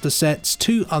 master sets,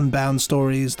 2 Unbound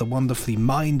stories. The wonderfully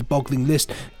mind-boggling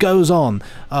list goes on.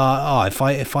 If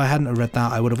I hadn't read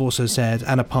that, I would have also said,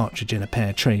 and a partridge in a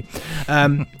pear tree.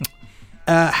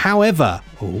 However,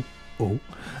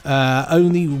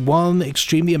 only one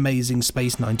extremely amazing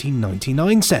Space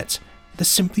 1999 set, the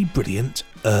simply brilliant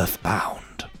Earthbound.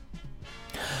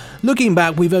 Looking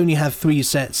back, we've only had 3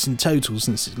 sets in total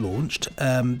since it launched.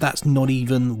 That's not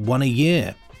even one a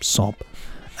year. Sob.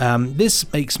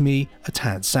 This makes me a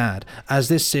tad sad, as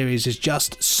this series is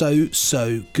just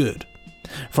so good.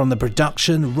 From the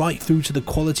production right through to the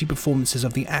quality performances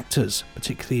of the actors,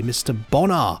 particularly Mr.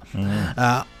 Bonnar.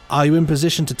 Are you in a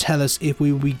position to tell us if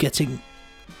we will be getting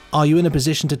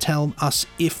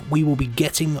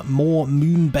more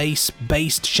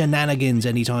moon-based shenanigans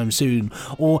anytime soon?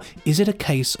 Or is it a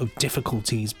case of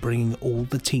difficulties bringing all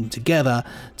the team together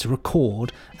to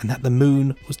record and that the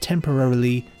moon was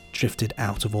temporarily drifted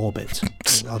out of orbit?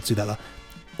 I'll do that.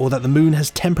 Or that the moon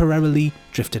has temporarily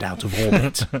drifted out of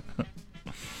orbit.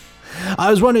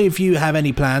 I was wondering if you have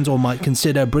any plans or might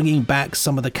consider bringing back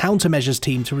some of the countermeasures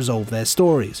team to resolve their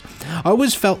stories. I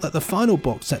always felt that the final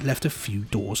box set left a few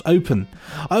doors open.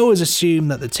 I always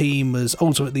assumed that the team was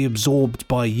ultimately absorbed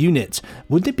by Unit.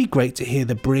 Wouldn't it be great to hear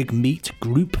the brig meet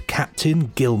Group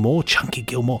Captain Gilmore, Chunky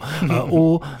Gilmore,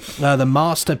 or the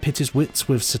Master pit his wits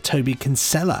with Jacobi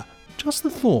Kinsella? Just the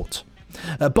thought.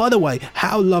 By the way,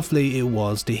 how lovely it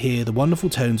was to hear the wonderful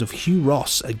tones of Hugh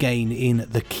Ross again in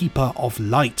The Keeper of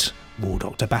Light, War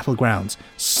Doctor Battlegrounds.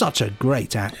 Such a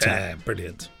great actor. Yeah,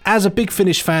 brilliant. As a big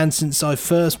Finish fan since I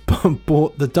first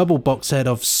bought the double box set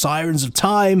of Sirens of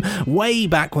Time way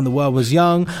back when the world was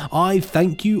young, I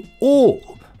thank you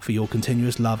all for your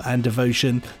continuous love and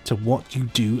devotion to what you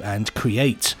do and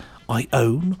create. I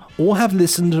own or have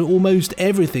listened to almost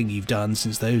everything you've done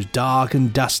since those dark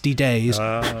and dusty days.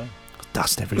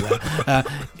 Dust everywhere.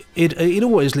 It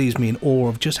always leaves me in awe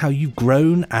of just how you've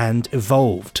grown and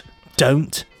evolved.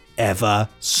 Don't ever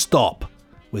stop.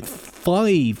 With four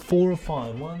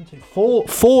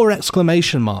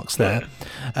exclamation marks there.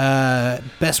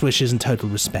 Best wishes and total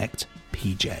respect,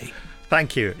 PJ.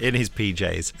 Thank you, in his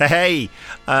PJs. Hey,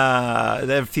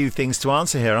 there are a few things to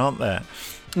answer here, aren't there?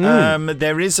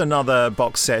 There is another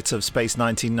box set of Space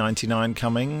 1999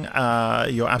 coming.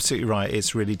 You're absolutely right.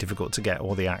 It's really difficult to get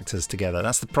all the actors together.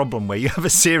 That's the problem where you have a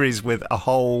series with a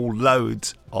whole load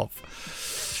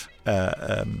of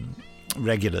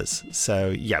regulars. So,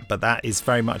 yeah, but that is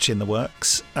very much in the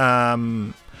works.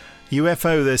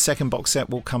 UFO, the second box set,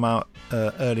 will come out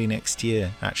early next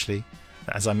year, actually.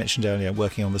 As I mentioned earlier,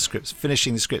 working on the scripts,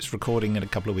 finishing the scripts, recording in a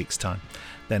couple of weeks' time.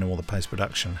 Then all the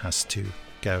post-production has to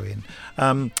go in.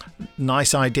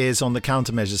 Nice ideas on the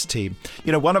countermeasures team.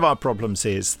 You know, one of our problems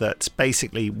is that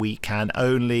basically we can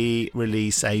only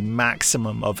release a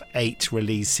maximum of 8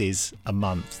 releases a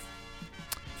month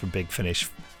from Big Finish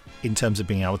in terms of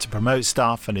being able to promote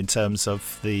stuff and in terms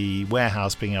of the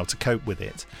warehouse being able to cope with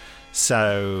it.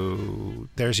 So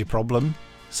there's your problem.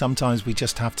 Sometimes we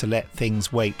just have to let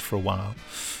things wait for a while.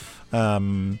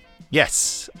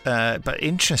 Yes, but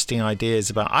interesting ideas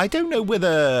about... I don't know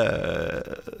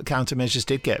whether countermeasures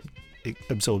did get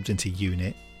absorbed into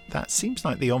Unit. That seems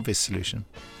like the obvious solution.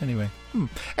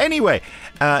 Anyway,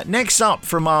 next up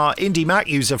from our Indie Mac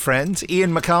user friend,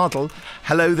 Ian McArdle.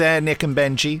 Hello there, Nick and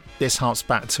Benji. This harps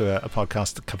back to a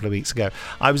podcast a couple of weeks ago.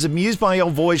 I was amused by your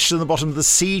voyage to the bottom of the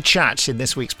sea chat in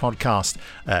this week's podcast,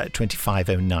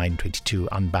 250922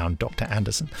 Unbound Dr.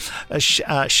 Anderson,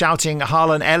 shouting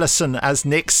Harlan Ellison as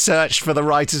Nick searched for the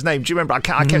writer's name. Do you remember? I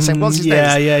kept saying, what's his name?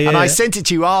 Yeah. And I sent it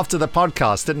to you after the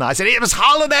podcast, didn't I? I said, it was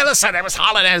Harlan Ellison. It was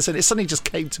Harlan Ellison. It suddenly just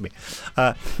came to me.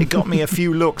 It got me a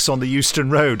few looks on the Euston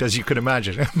Road, as you can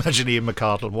imagine. Imagine Ian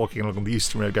McArdle walking along the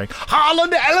Euston Road going,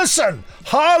 Harlan Ellison!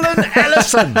 Harlan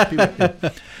Ellison!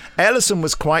 Ellison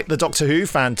was quite the Doctor Who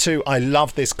fan too. I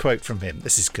love this quote from him.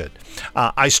 This is good.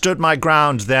 I stood my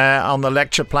ground there on the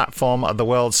lecture platform at the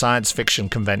World Science Fiction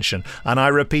Convention, and I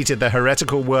repeated the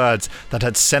heretical words that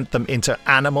had sent them into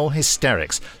animal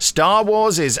hysterics. Star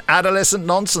Wars is adolescent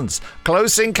nonsense.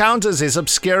 Close Encounters is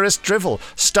obscurest drivel.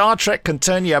 Star Trek can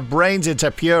turn your brains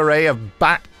into puree of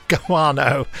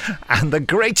guano, and the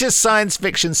greatest science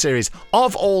fiction series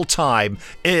of all time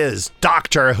is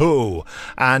Doctor Who,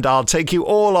 and I'll take you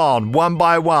all on one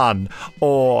by one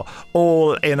or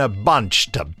all in a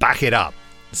bunch to back it up,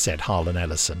 said Harlan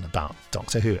Ellison about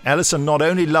Doctor Who. Ellison not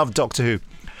only loved Doctor Who,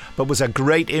 but was a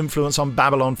great influence on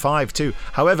Babylon 5 too.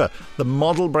 However, the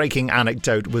model-breaking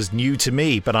anecdote was new to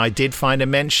me, but I did find a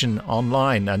mention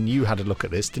online, and you had a look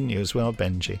at this, didn't you, as well,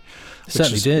 Benji?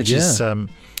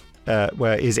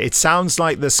 Where it sounds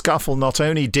like the scuffle not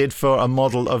only did for a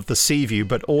model of the Seaview,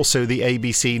 but also the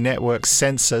ABC network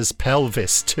censor's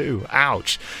pelvis too.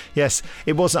 Ouch. Yes,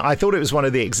 it wasn't. I thought it was one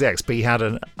of the execs, but he had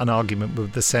an argument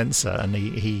with the censor, and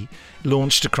he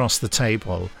launched across the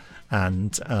table,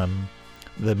 and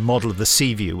the model of the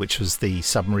Seaview, which was the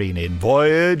submarine in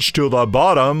Voyage to the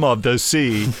Bottom of the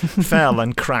Sea, fell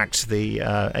and cracked the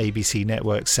ABC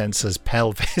network censor's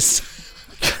pelvis.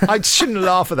 I shouldn't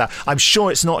laugh at that. I'm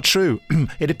sure it's not true.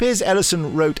 It appears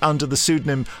Ellison wrote under the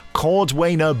pseudonym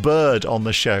Cordwainer Bird on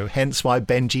the show, hence why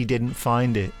Benji didn't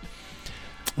find it.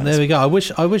 There we go. I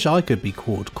wish I could be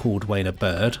called Wayne a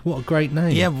bird. What a great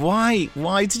name. Yeah, why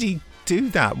did he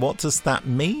do that? What does that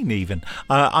mean even?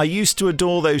 I used to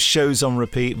adore those shows on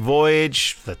repeat.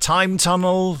 Voyage, The Time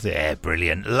Tunnel, yeah,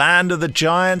 brilliant. Land of the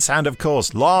Giants, and of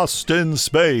course Lost in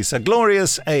Space, a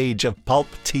glorious age of pulp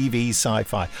TV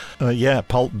sci-fi.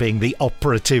 Pulp being the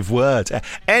operative word.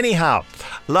 Anyhow,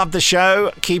 love the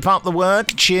show. Keep up the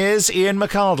work. Cheers, Ian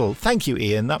McArdle. Thank you,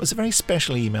 Ian. That was a very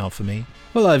special email for me.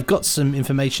 Well, I've got some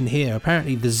information here.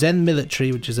 Apparently, The Zen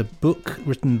Military, which is a book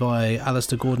written by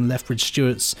Alistair Gordon Lethbridge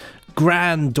Stewart's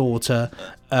granddaughter,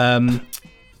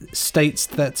 states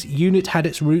that UNIT had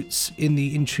its roots in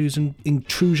the intrusion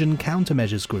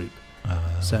countermeasures group.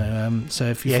 So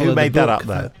if you follow who made the book, that up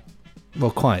there?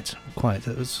 Well, quite.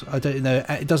 It was. I don't know.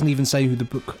 It doesn't even say who the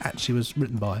book actually was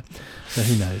written by. So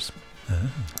who knows?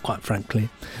 Quite frankly.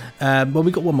 Well,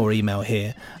 we've got one more email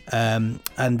here, and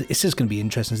this is going to be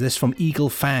interesting. This is from Eagle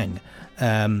Fang.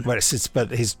 But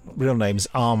his real name's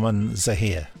Arman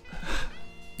Zahir.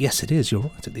 Yes, it is. You're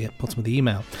right at the bottom of the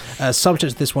email.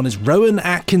 Subject to this one is Rowan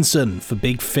Atkinson for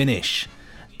Big Finish.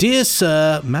 Dear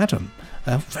Sir, Madam.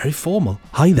 Very formal.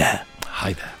 Hi there.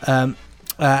 Hi there.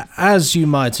 As you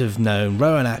might have known,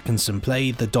 Rowan Atkinson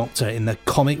played the Doctor in the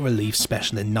Comic Relief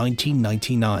special in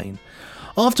 1999.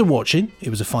 After watching, it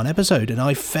was a fun episode, and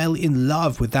I fell in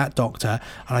love with that Doctor,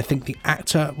 and I think the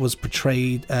actor has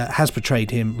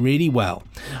portrayed him really well.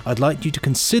 I'd like you to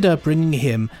consider bringing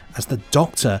him as the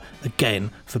Doctor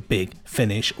again for Big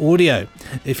Finish audio.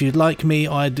 If you'd like me,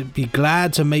 I'd be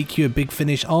glad to make you a Big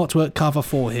Finish artwork cover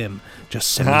for him.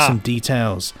 Just send me some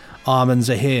details. Arman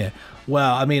Zahir.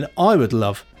 Well, I mean, I would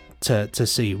love to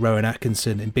see Rowan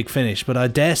Atkinson in Big Finish, but I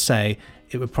dare say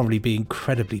it would probably be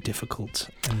incredibly difficult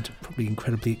and probably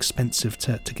incredibly expensive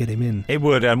to get him in. It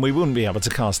would, and we wouldn't be able to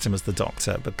cast him as the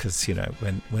Doctor because,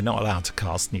 we're not allowed to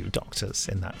cast new Doctors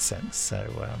in that sense. So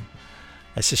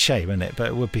it's a shame, isn't it? But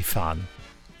it would be fun.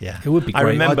 Yeah, it would be great. I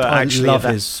remember I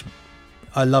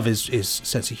love his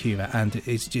sense of humour and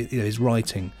his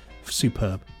writing.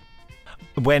 Superb.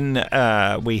 When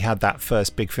we had that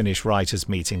first Big Finish writers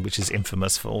meeting, which is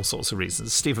infamous for all sorts of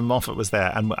reasons, Stephen Moffat was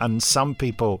there, and some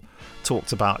people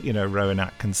talked about Rowan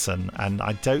Atkinson, and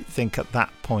I don't think at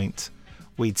that point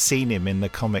we'd seen him in the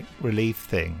comic relief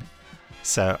thing.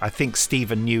 So I think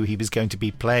Stephen knew he was going to be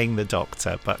playing the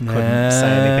Doctor, but couldn't say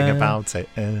anything about it.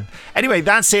 Anyway,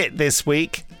 that's it this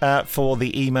week for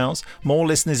the emails. More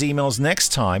listeners' emails next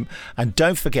time. And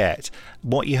don't forget,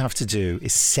 what you have to do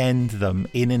is send them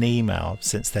in an email,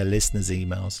 since they're listeners'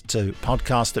 emails, to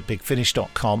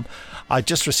podcast@bigfinish.com. I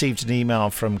just received an email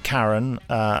from Karen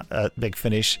at Big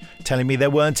Finish telling me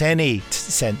there weren't any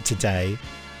sent today,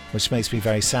 which makes me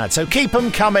very sad. So keep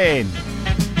them coming.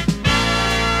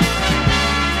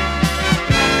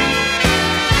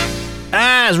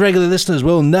 As regular listeners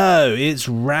will know, it's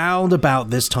round about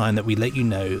this time that we let you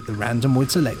know the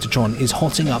Randomoid Selectatron is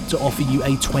hotting up to offer you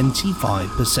a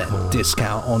 25%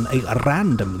 discount on a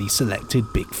randomly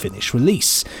selected Big Finish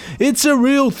release. It's a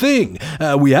real thing.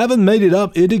 We haven't made it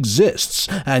up, it exists,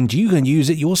 and you can use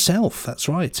it yourself. That's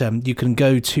right. You can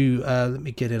go to, let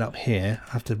me get it up here,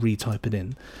 I have to retype it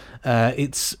in.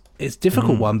 It's a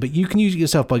difficult one, but you can use it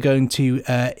yourself by going to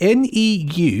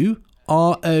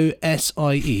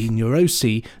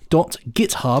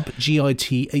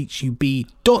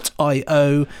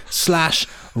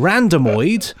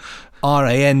neurosc.github.io/randomoid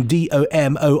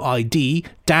randomoid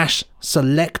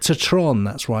 -selectatron.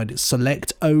 That's right, it's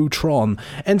Selectotron.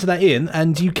 Enter that in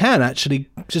and you can actually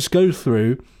just go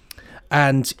through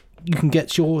and you can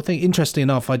get your thing. Interestingly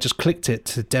enough, I just clicked it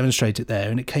to demonstrate it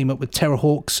there and it came up with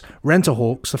Terrahawks,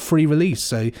 Rentahawks, a free release.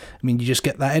 So, I mean, you just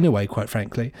get that anyway, quite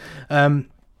frankly.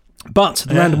 But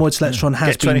the Randomoid Selectatron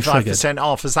has been triggered. 25%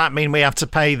 off. Does that mean we have to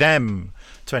pay them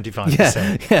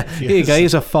 25%? Yeah. Here you go.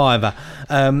 Here's a $5.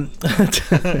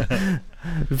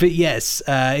 But yes,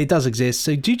 it does exist.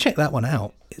 So do check that one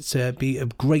out. It's be a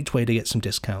great way to get some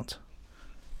discount.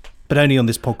 But only on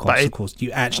this podcast, of course.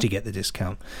 You actually get the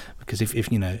discount. Because if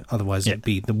otherwise it'd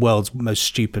be the world's most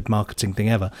stupid marketing thing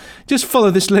ever. Just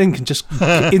follow this link and you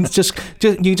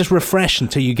just refresh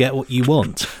until you get what you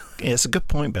want. Yeah, it's a good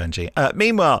point, Benji.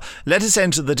 Meanwhile, let us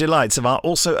enter the delights of our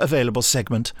also available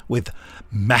segment with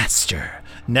Master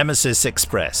Nemesis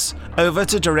Express. Over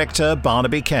to director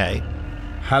Barnaby Kay.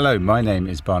 Hello, my name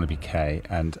is Barnaby Kay,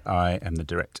 and I am the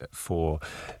director for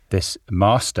this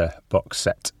Master box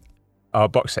set. Our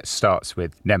box set starts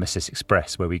with Nemesis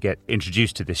Express, where we get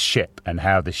introduced to this ship and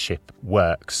how this ship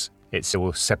works. It's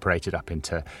all separated up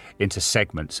into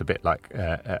segments, a bit like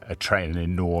a train, an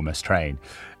enormous train.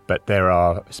 But there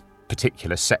are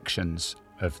particular sections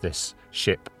of this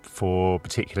ship for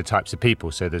particular types of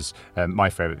people. So there's my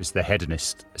favourite is the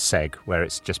hedonist seg, where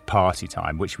it's just party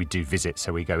time, which we do visit.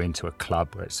 So we go into a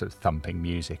club where it's sort of thumping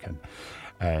music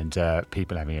and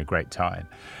people having a great time.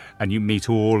 And you meet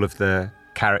all of the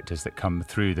characters that come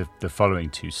through the following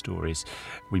two stories.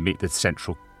 We meet the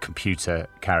central computer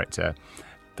character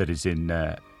that is in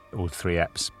all three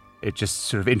eps. It just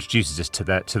sort of introduces us to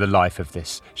the life of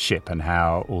this ship and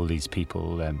how all these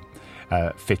people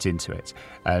fit into it.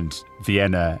 And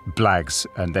Vienna blags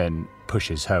and then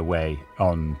pushes her way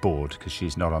on board because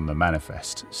she's not on the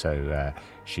manifest. So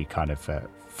she kind of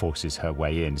forces her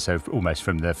way in. So almost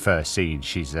from the first scene,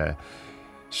 she's a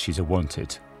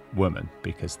wanted woman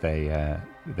because they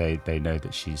know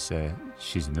that she's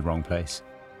in the wrong place.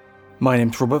 My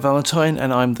name's Robert Valentine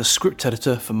and I'm the script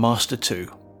editor for Master 2.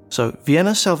 So,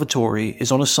 Vienna Salvatore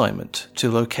is on assignment to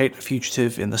locate a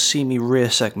fugitive in the seamy rear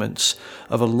segments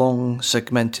of a long,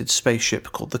 segmented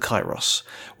spaceship called the Kairos,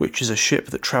 which is a ship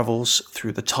that travels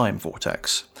through the time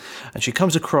vortex. And she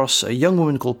comes across a young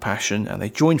woman called Passion, and they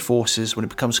join forces when it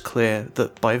becomes clear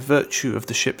that by virtue of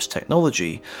the ship's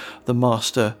technology, the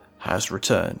Master has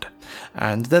returned.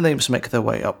 And then they must make their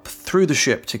way up through the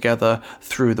ship together,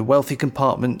 through the wealthy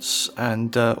compartments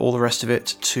and all the rest of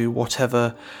it, to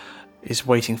whatever is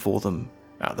waiting for them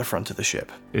at the front of the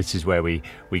ship. This is where we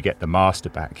get the Master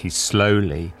back. He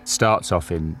slowly starts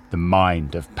off in the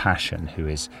mind of Passion,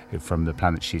 who from the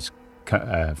planet she's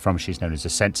from. She's known as a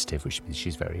sensitive, which means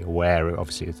she's very aware.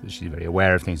 Obviously, she's very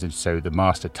aware of things, and so the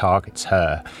Master targets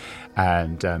her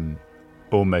and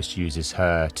almost uses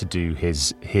her to do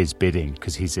his bidding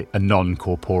because he's a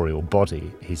non-corporeal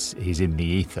body. He's in the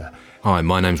ether. Hi,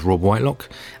 my name's Rob Whitelock,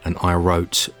 and I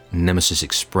wrote Nemesis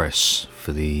Express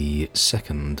for the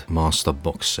second Master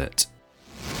box set.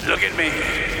 Look at me.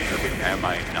 Am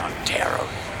I not terrible?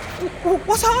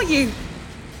 What are you?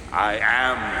 I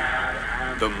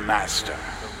am the Master.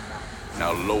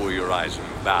 Now lower your eyes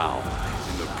and bow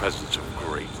in the presence of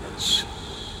greatness.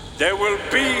 There will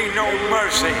be no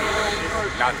mercy.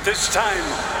 Not this time,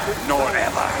 nor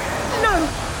ever. No,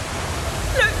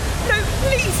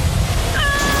 please.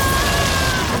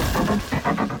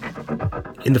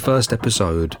 In the first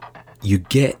episode, you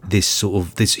get this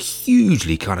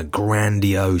hugely kind of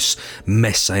grandiose,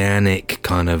 messianic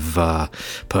kind of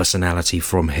personality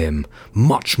from him.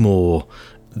 Much more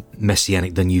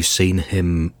messianic than you've seen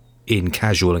him in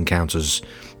casual encounters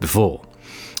before.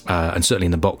 And certainly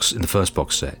in the first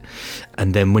box set.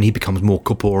 And then when he becomes more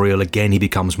corporeal again, he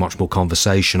becomes much more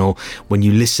conversational. When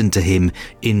you listen to him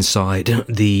inside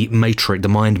the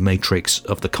mind matrix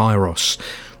of the Kairos,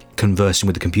 conversing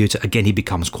with the computer, again he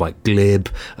becomes quite glib.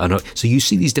 So you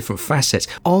see these different facets.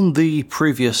 On the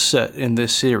previous set in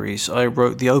this series, I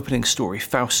wrote the opening story,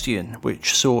 Faustian,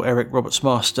 which saw Eric Roberts'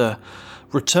 Master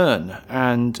return,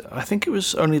 and I think it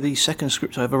was only the second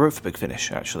script I ever wrote for Big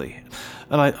Finish, actually.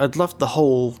 And I'd loved the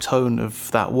whole tone of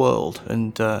that world,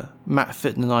 and Matt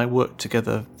Fitton and I worked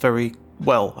together very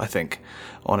well, I think,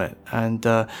 on it. And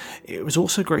it was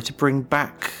also great to bring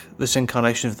back this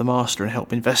incarnation of the Master and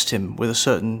help invest him with a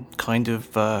certain kind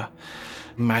of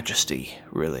majesty,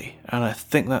 really. And I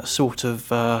think that sort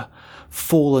of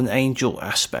fallen angel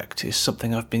aspect is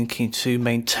something I've been keen to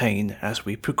maintain as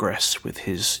we progress with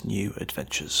his new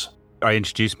adventures. I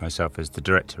introduced myself as the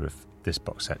director of this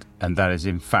box set, and that is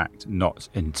in fact not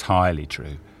entirely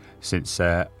true, since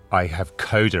I have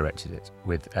co-directed it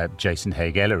with Jason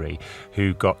Haig-Ellery,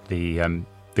 who got the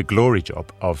glory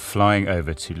job of flying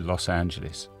over to Los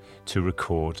Angeles to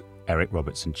record Eric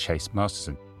Roberts and Chase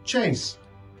Masterson. Chase,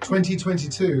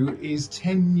 2022 is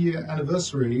 10-year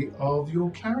anniversary of your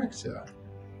character.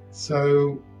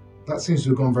 So that seems to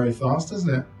have gone very fast,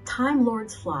 doesn't it? Time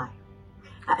lords fly.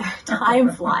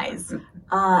 Time flies.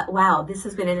 Wow, this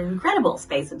has been an incredible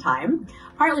space and time,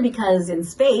 partly because in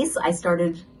space I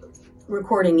started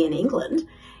recording in England,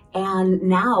 and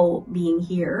now being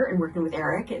here and working with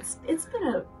Eric, it's been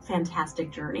a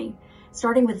fantastic journey,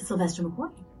 starting with Sylvester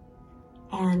McCoy.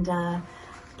 And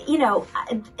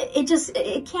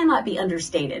it cannot be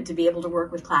understated to be able to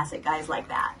work with classic guys like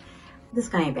that. This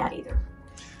guy ain't bad either.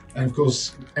 And of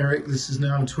course, Eric, this is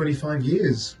now 25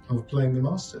 years of playing the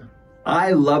Master.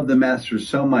 I love the Master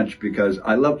so much because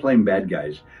I love playing bad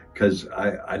guys, because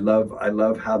I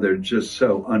love how they're just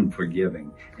so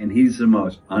unforgiving. And he's the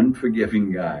most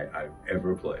unforgiving guy I've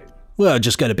ever played. Well,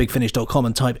 just go to bigfinish.com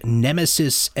and type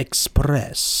Nemesis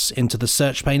Express into the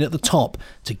search pane at the top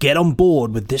to get on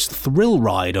board with this thrill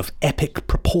ride of epic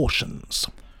proportions.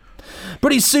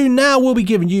 Pretty soon now, we'll be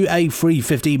giving you a free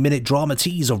 15-minute drama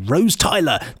tease of Rose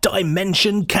Tyler,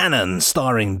 Dimension Canon,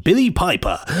 starring Billy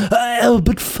Piper.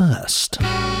 But first...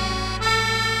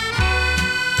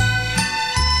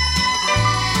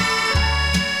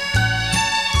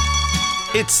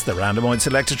 It's the Randomoid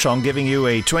Selectatron giving you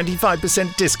a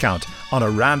 25% discount on a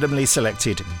randomly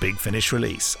selected Big Finish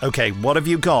release. Okay, what have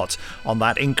you got on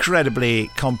that incredibly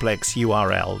complex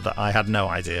URL that I had no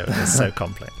idea it was so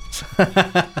complex?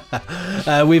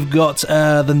 We've got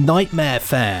the Nightmare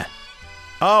Fair.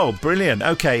 Oh, brilliant.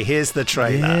 Okay, here's the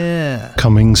trailer. Yeah.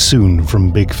 Coming soon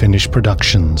from Big Finish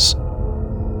Productions.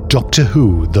 Doctor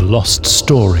Who, The Lost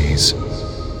Stories.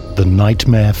 The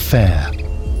Nightmare Fair.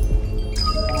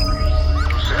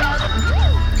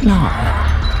 Where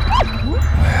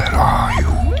are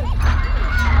you?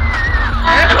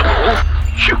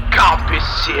 You can't be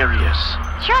serious.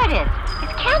 Sure it is.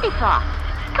 It's candy floss.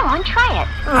 Go on, try it.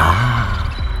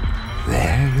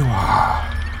 There you are.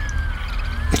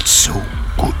 It's so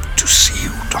good to see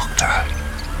you, Doctor.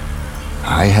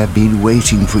 I have been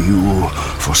waiting for you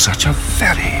for such a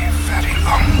very, very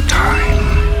long time.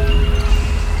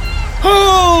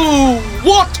 Oh,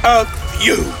 what a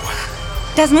view!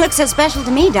 Doesn't look so special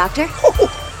to me, Doctor.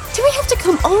 Do we have to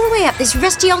come all the way up this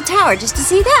rusty old tower just to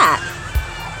see that?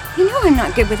 You know I'm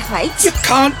not good with heights. You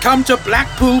can't come to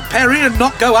Blackpool, Perry, and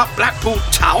not go up Blackpool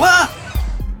Tower?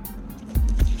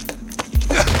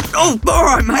 Oh, all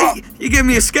right, mate. You gave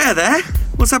me a scare there.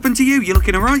 What's happened to you? You're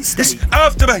looking all right, Steve. It's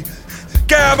after me!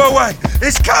 Get out of my way!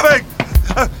 It's coming!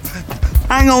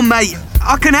 Hang on, mate.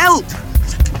 I can help.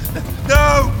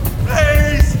 No!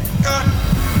 Please! No!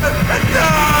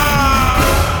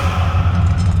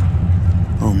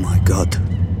 Oh, my God.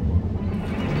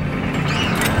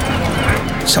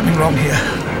 Something wrong here.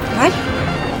 What?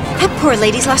 That poor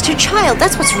lady's lost her child.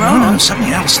 That's what's wrong. No,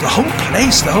 something else. The whole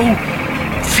place, the whole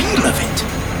feel of it.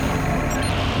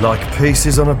 Like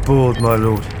pieces on a board, my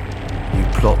lord. You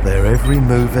plot their every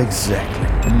move exactly.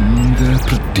 Their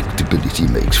predictability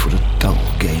makes for a dull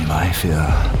game, I fear.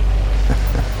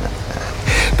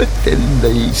 But then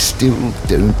they still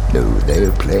don't know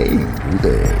they're playing, do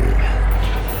they?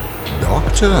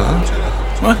 Doctor?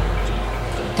 What?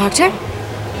 Doctor?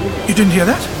 You didn't hear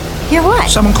that? Hear what?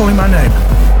 Someone calling my name.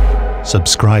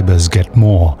 Subscribers get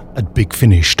more at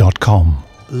bigfinish.com.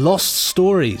 Lost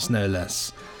stories, no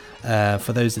less.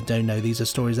 For those that don't know, these are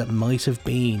stories that might have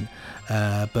been,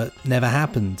 but never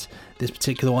happened. This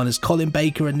particular one is Colin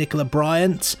Baker and Nicola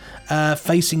Bryant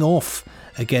facing off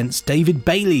against David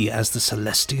Bailey as the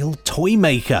Celestial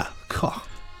Toymaker. God.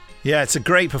 Yeah, it's a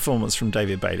great performance from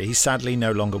David Bailey. He's sadly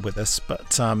no longer with us,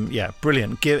 but yeah,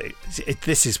 brilliant.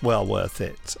 This is well worth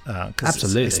it.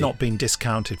 Absolutely. It's not been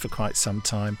discounted for quite some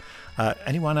time.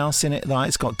 Anyone else in it?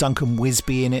 It's got Duncan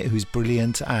Wisby in it, who's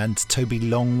brilliant, and Toby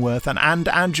Longworth, and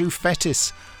Andrew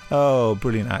Fettis. Oh,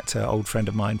 brilliant actor, old friend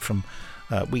of mine from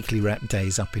Weekly Rep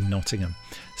days up in Nottingham.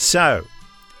 So,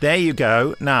 there you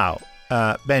go. Now,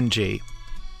 Benji,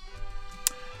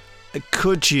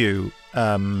 could you...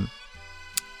 while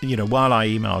I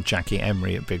emailed Jackie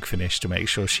Emery at Big Finish to make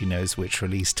sure she knows which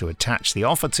release to attach the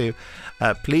offer to,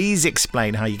 please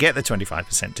explain how you get the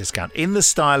 25% discount in the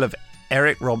style of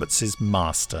Eric Roberts'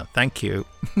 Master. Thank you.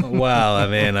 Well, I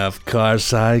mean, of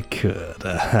course I could.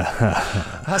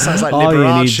 That sounds like all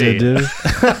Liberace. You need to do.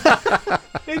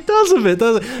 It does a bit,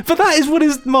 doesn't it? But that is what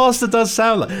his Master does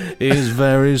sound like. He's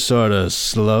very sort of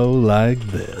slow like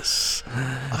this.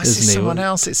 I see someone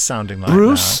else it's sounding like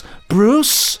Bruce? now.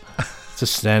 Bruce?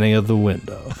 Just standing at the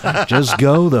window. Just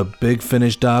go to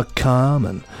bigfinish.com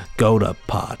and go to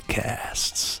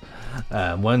podcasts.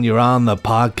 When you're on the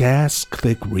podcast,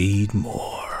 click read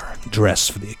more. Dress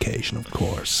for the occasion, of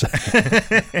course.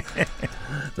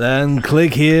 Then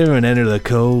click here and enter the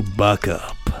code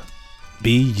BUCKUP.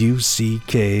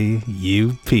 BUCKUP,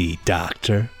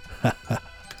 Doctor.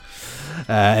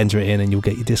 Enter it in and you'll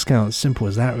get your discount. Simple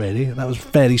as that, really. That was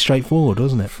fairly straightforward,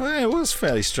 wasn't it? Well, it was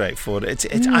fairly straightforward.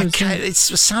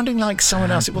 It's sounding like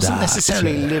someone else. It wasn't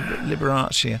necessarily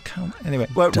Liberace. I can't. Anyway,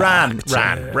 well, Ran.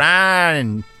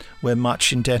 We're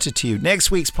much indebted to you.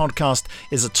 Next week's podcast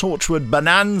is a Torchwood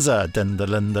bonanza. Dun, dun,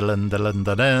 dun, dun, dun, dun,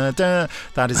 dun, dun.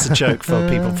 That is a joke for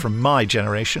people from my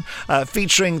generation.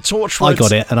 Featuring Torchwood. I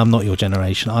got it, and I'm not your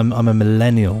generation. I'm a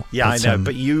millennial. Yeah, I know,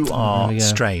 but you are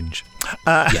strange.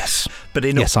 Yes. But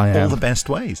in I am. all the best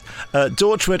ways.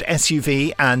 Torchwood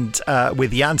SUV and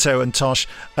with Yanto and Tosh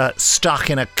stuck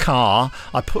in a car.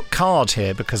 I put card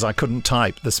here because I couldn't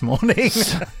type this morning.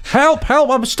 Help,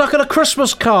 I'm stuck in a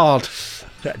Christmas card.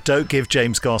 Don't give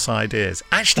James Goss ideas.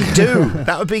 Actually do.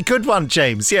 That would be a good one,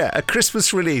 James. Yeah, a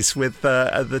Christmas release with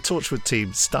the Torchwood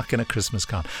team stuck in a Christmas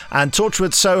card. And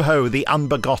Torchwood Soho, the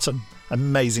Unbegotten.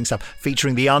 Amazing stuff.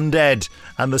 Featuring the undead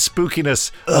and the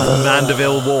spookiness of the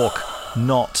Mandeville Walk.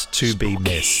 Not to be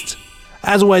missed.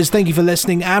 As always, thank you for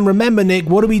listening. And remember, Nick,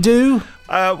 what do we do?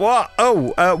 What?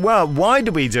 Well, why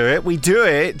do we do it? We do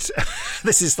it.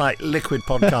 This is like liquid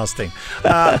podcasting.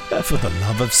 For the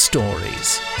love of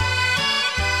stories.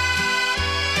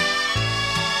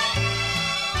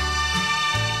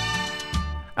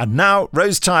 And now,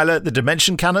 Rose Tyler, The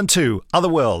Dimension Canon 2, Other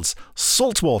Worlds,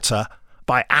 Saltwater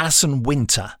by Alison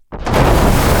Winter.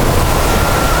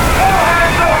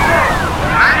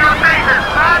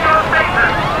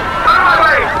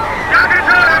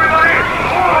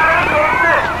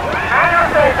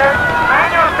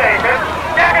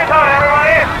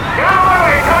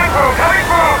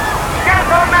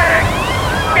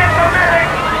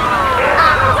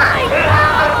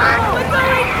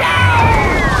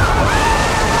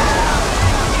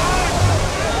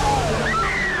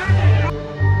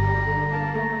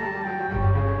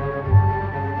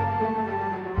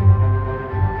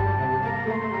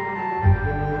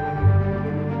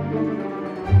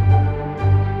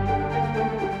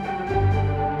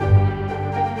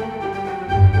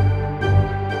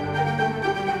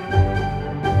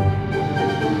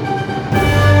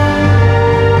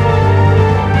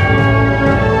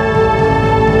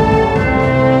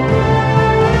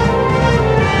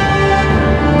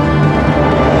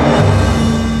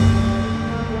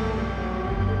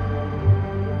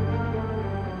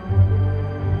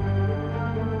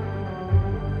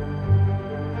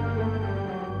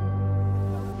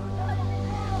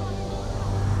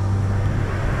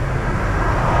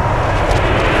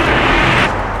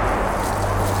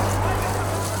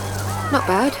 Not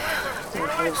bad. No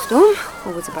hailstorm.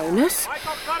 Always a bonus.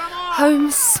 Home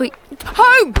sweet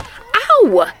home!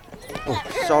 Ow! Oh,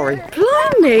 sorry.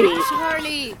 Blimey!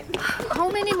 Charlie, how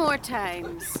many more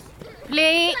times?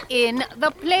 Play in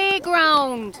the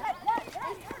playground.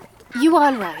 You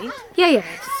all right? Yes.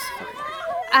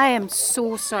 I am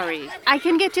so sorry. I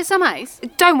can get you some ice.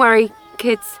 Don't worry,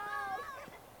 kids.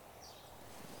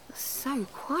 So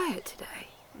quiet today.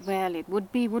 Well, it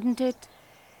would be, wouldn't it?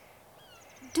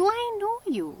 Do I know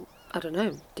you? I don't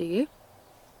know. Do you?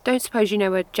 Don't suppose you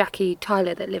know a Jackie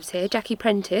Tyler that lives here? Jackie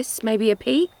Prentice? Maybe a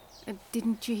P?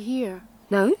 Didn't you hear?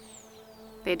 No?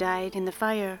 They died in the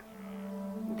fire.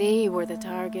 They were the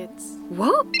targets.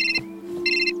 What?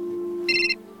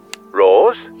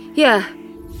 Rose? Yeah.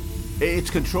 It's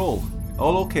Control.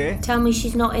 All okay? Tell me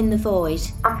she's not in the void.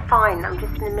 I'm fine. I'm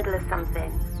just in the middle of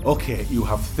something. Okay, you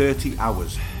have 30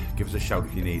 hours. Give us a shout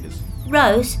if you need us.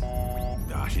 Rose?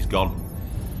 Ah, she's gone.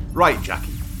 Right,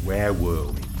 Jackie, where were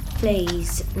we?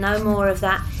 Please, no more of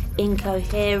that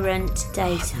incoherent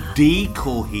data.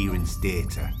 Decoherence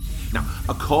data. Now,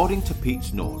 according to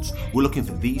Pete's notes, we're looking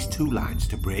for these two lines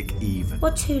to break even.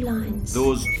 What two lines?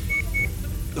 Those...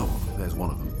 Oh, there's one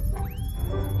of them.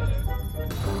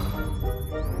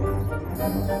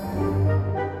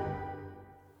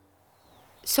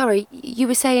 Sorry, you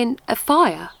were saying a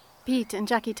fire? Pete and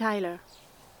Jackie Tyler.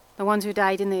 The ones who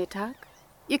died in the attack.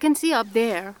 You can see up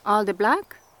there, all the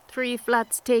black. 3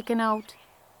 flats taken out.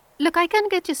 Look, I can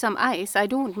get you some ice, I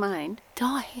don't mind.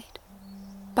 Died?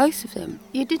 Both of them?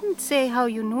 You didn't say how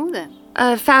you know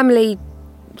them. Family,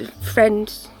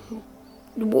 friends.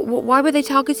 Why were they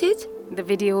targeted? The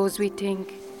videos, we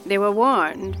think. They were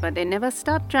warned, but they never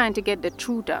stopped trying to get the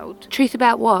truth out. Truth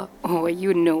about what? Oh,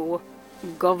 you know.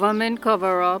 Government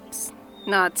cover-ups.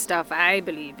 Not stuff I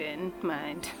believe in,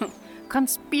 mind.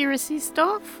 Conspiracy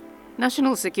stuff.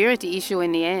 National security issue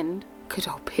in the end. Good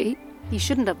old Pete. He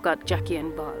shouldn't have got Jackie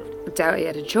involved. I doubt he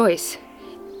had a choice.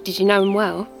 Did you know him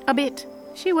well? A bit.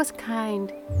 She was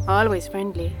kind. Always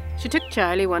friendly. She took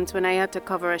Charlie once when I had to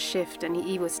cover a shift and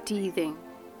he was teething.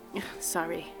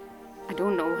 Sorry. I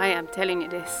don't know why I'm telling you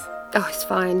this. Oh, it's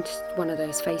fine. Just one of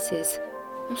those faces.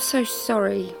 I'm so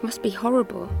sorry. Must be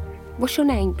horrible. What's your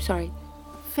name? Sorry.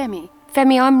 Femi.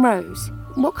 Femi, I'm Rose.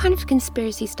 What kind of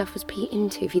conspiracy stuff was Pete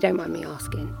into, if you don't mind me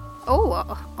asking? Oh,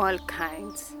 all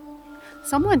kinds.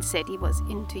 Someone said he was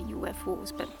into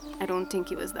UFOs, but I don't think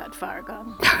he was that far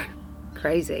gone.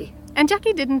 Crazy. And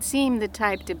Jackie didn't seem the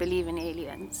type to believe in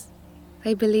aliens.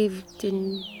 They believed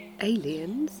in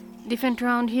aliens? Different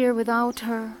round here without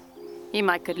her. Him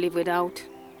I could live without.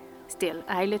 Still,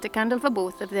 I lit a candle for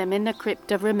both of them in the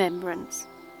crypt of remembrance.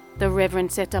 The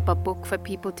Reverend set up a book for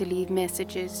people to leave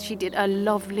messages. She did a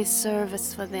lovely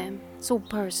service for them. So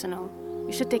personal.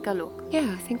 You should take a look.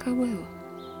 Yeah, I think I will.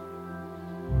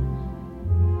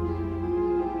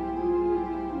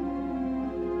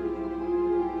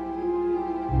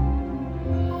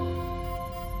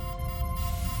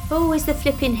 Always the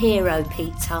flipping hero,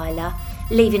 Pete Tyler,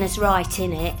 leaving us right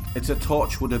in it. It's a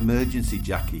Torchwood emergency,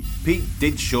 Jackie. Pete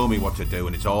did show me what to do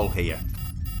and it's all here.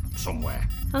 Somewhere.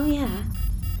 Oh, yeah?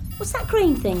 What's that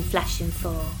green thing flashing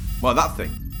for? Well, that thing?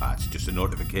 It's just a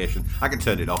notification. I can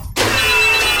turn it off.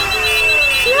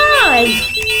 Clive!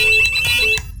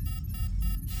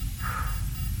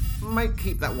 Might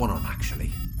keep that one on,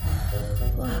 actually.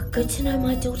 Well, good to know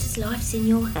my daughter's life's in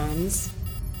your hands.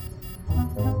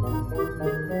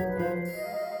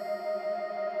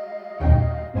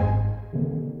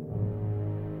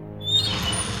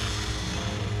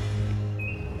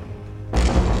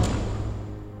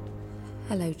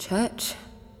 Hello, church.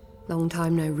 Long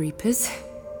time no reapers.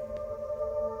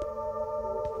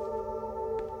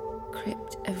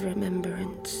 Crypt of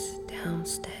Remembrance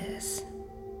downstairs.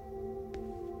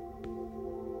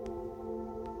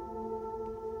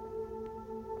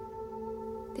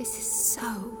 This is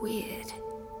so weird.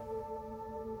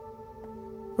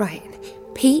 Right,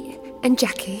 Pete and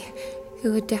Jackie,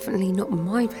 who are definitely not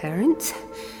my parents.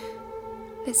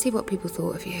 Let's see what people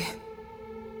thought of you.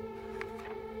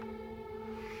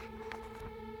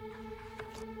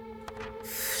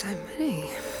 So many.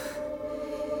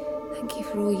 Thank you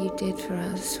for all you did for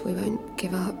us. We won't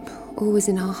give up. Always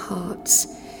in our hearts.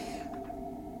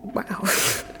 Wow.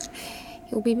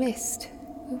 You'll be missed.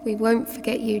 We won't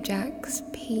forget you, Jax.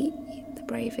 Pete, the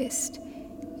bravest.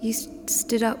 You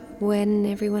stood up when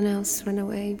everyone else ran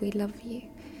away. We love you.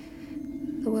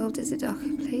 The world is a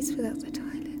darker place without the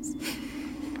Tylers.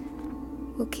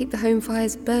 We'll keep the home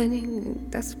fires burning.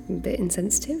 That's a bit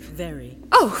insensitive. Very.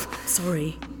 Oh!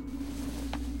 Sorry.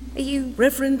 Are you...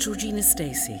 Reverend Georgina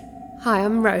Stacey. Hi,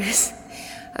 I'm Rose.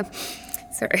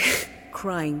 Sorry.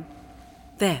 Crying.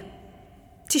 There.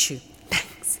 Tissue.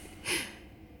 Thanks.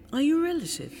 Are you a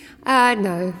relative?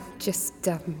 No. Just,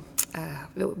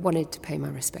 wanted to pay my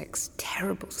respects.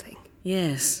 Terrible thing.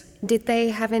 Yes. Did they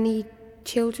have any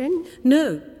children?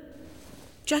 No.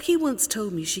 Jackie once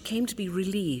told me she came to be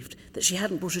relieved that she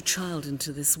hadn't brought a child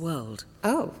into this world.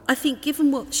 Oh. I think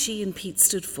given what she and Pete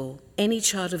stood for, any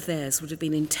child of theirs would have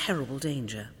been in terrible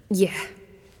danger. Yeah.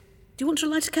 Do you want to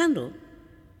light a candle?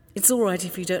 It's all right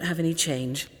if you don't have any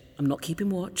change. I'm not keeping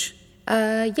watch.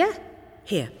 Yeah.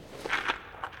 Here.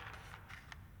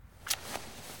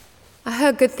 I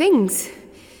heard good things.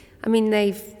 I mean,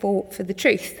 they fought for the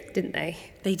truth, didn't they?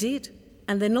 They did.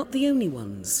 And they're not the only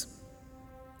ones.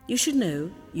 You should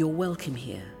know you're welcome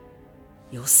here.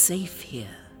 You're safe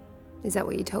here. Is that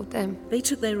what you told them? They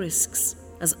took their risks,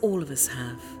 as all of us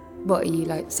have. What, are you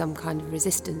like some kind of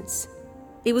resistance?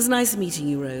 It was nice meeting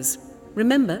you, Rose.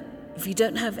 Remember, if you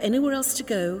don't have anywhere else to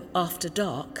go after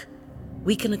dark,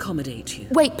 we can accommodate you.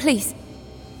 Wait, please.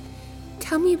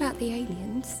 Tell me about the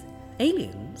aliens.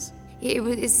 Aliens? It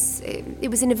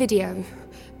was in a video.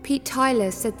 Pete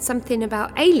Tyler said something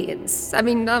about aliens. I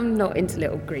mean, I'm not into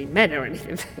little green men or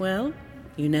anything. Well,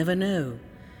 you never know.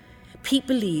 Pete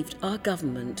believed our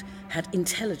government had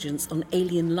intelligence on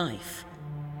alien life,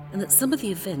 and that some of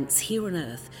the events here on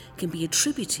Earth can be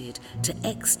attributed to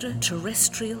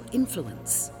extraterrestrial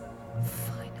influence.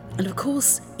 Finally. And of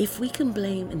course, if we can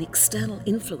blame an external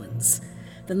influence,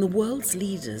 then the world's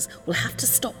leaders will have to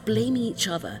stop blaming each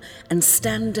other and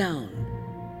stand down.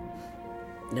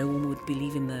 No one would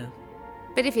believe him, though.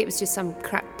 But if it was just some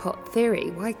crackpot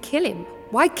theory, why kill him?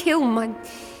 Why kill my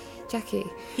Jackie?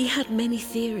 He had many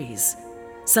theories.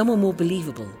 Some were more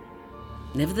believable.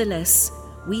 Nevertheless,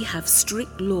 we have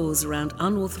strict laws around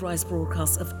unauthorized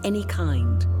broadcasts of any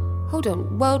kind. Hold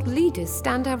on, world leaders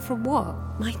stand down from what?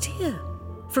 My dear,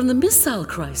 from the missile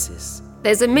crisis.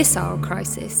 There's a missile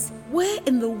crisis? Where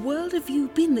in the world have you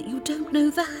been that you don't know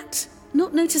that?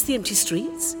 Not noticed the empty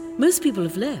streets? Most people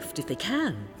have left, if they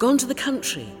can. Gone to the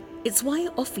country. It's why I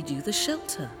offered you the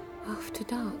shelter. After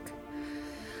dark.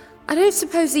 I don't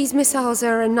suppose these missiles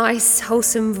are a nice,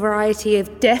 wholesome variety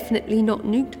of definitely not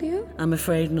nuclear? I'm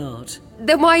afraid not.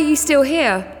 Then why are you still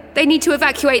here? They need to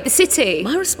evacuate the city.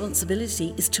 My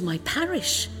responsibility is to my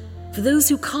parish, for those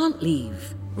who can't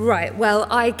leave. Right, well,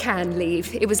 I can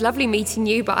leave. It was lovely meeting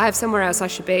you, but I have somewhere else I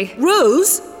should be.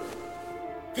 Rose!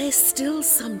 There's still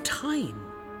some time.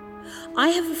 I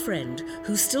have a friend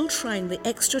who's still trying the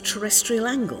extraterrestrial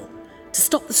angle to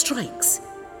stop the strikes.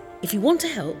 If you want to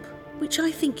help, which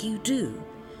I think you do,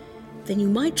 then you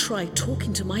might try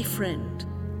talking to my friend,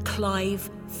 Clive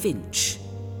Finch.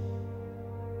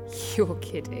 You're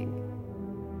kidding.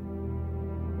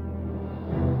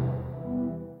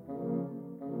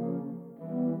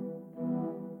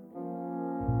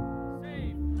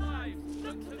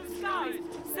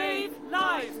 Save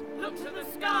lives! Look to the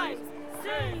skies!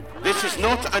 This is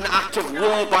not an act of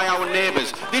war by our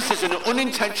neighbours. This is an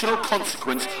unintentional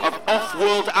consequence of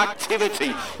off-world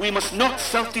activity. We must not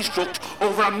self-destruct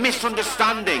over a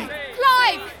misunderstanding.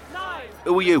 Clive!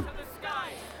 Who are you?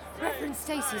 Reverend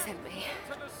Stacey sent me.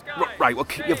 Right, well,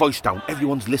 keep your voice down.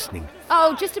 Everyone's listening.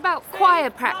 Oh, just about choir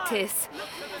practice.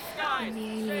 And the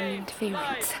alien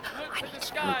interference. I need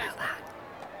to know about that.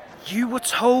 You were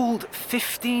told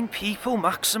 15 people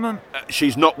maximum.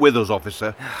 She's not with us,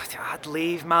 officer. I'd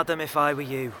leave, madam, if I were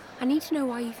you. I need to know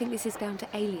why you think this is down to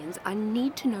aliens. I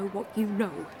need to know what you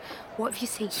know. What have you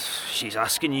seen? She's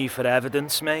asking you for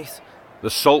evidence, mate. The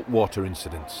saltwater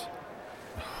incidents.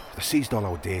 They seized all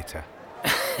our data.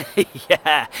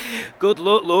 Yeah, good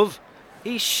luck, love.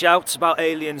 He shouts about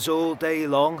aliens all day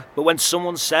long, but when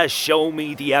someone says, show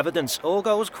me the evidence, all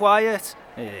goes quiet.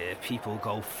 People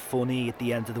go funny at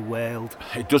the end of the world.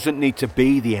 It doesn't need to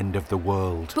be the end of the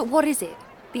world. But what is it?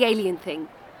 The alien thing?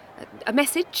 A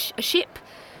message? A ship?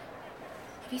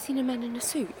 Have you seen a man in a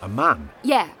suit? A man?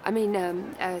 Yeah, I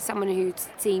mean, someone who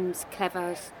seems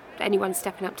clever. Anyone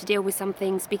stepping up to deal with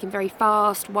something, speaking very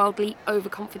fast, wildly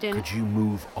overconfident. Could you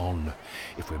move on?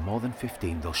 If we're more than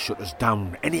 15, they'll shut us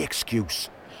down. Any excuse.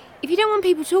 If you don't want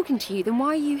people talking to you, then why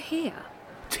are you here?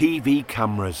 TV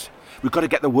cameras. We've got to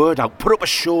get the word out. Put up a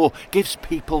show. Gives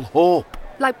people hope.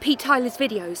 Like Pete Tyler's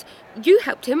videos. You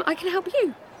helped him, I can help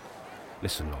you.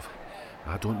 Listen, love.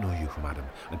 I don't know you from Adam,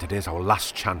 and today's our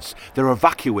last chance. They're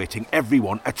evacuating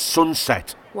everyone at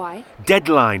sunset. Why?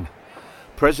 Deadline.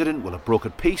 President will have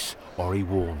brokered peace, or he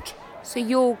won't. So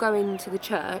you're going to the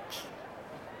church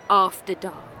after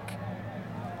dark?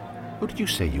 Who did you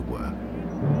say you were?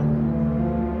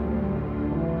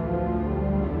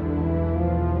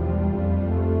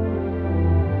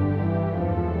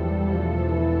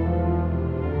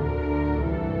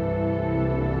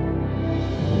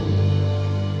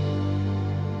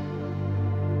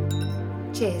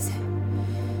 Cheers.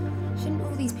 Shouldn't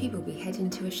all these people be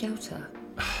heading to a shelter?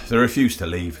 They refuse to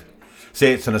leave.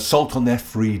 Say it's an assault on their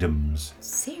freedoms.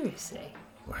 Seriously?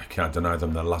 Well, I can't deny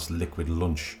them their last liquid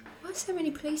lunch. Why so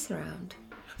many police around?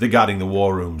 They're guarding the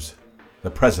war rooms. The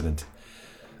president,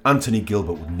 Anthony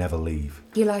Gilbert, would never leave.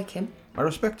 You like him? I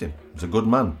respect him. He's a good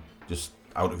man, just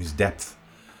out of his depth.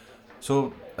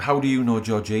 So, how do you know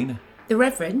Georgina? The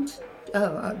Reverend?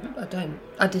 Oh,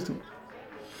 I didn't.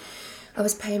 I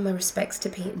was paying my respects to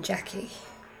Pete and Jackie,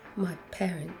 my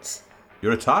parents.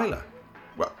 You're a Tyler?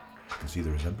 Well, I can see the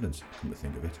resemblance, come to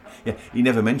think of it. Yeah, he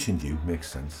never mentioned you.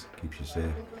 Makes sense. Keeps you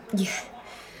safe. Yeah.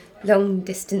 Long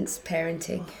distance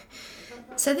parenting.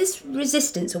 So this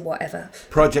resistance or whatever.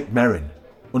 Project Merrin.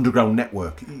 Underground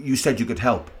network. You said you could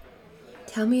help.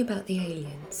 Tell me about the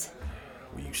aliens.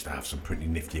 We used to have some pretty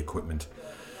nifty equipment.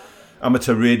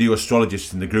 Amateur radio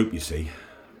astrologists in the group, you see.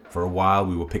 For a while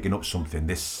we were picking up something,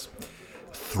 this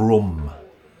thrum.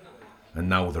 And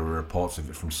now there are reports of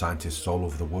it from scientists all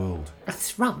over the world. A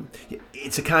thrum?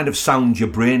 It's a kind of sound your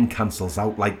brain cancels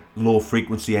out, like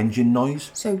low-frequency engine noise.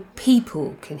 So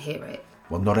people can hear it?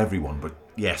 Well, not everyone, but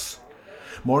yes.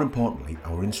 More importantly,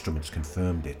 our instruments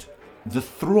confirmed it. The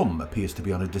thrum appears to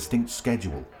be on a distinct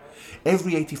schedule.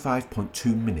 Every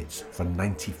 85.2 minutes for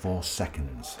 94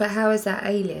 seconds. But how is that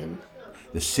alien?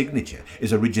 The signature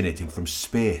is originating from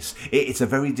space. It's a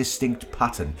very distinct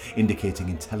pattern indicating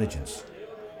intelligence.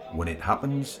 When it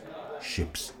happens,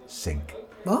 ships sink.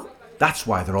 What? That's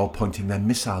why they're all pointing their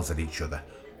missiles at each other.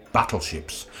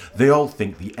 Battleships. They all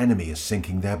think the enemy is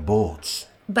sinking their boats.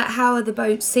 But how are the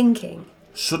boats sinking?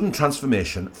 Sudden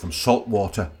transformation from salt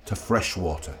water to fresh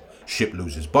water. Ship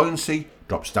loses buoyancy,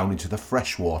 drops down into the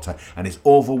fresh water, and is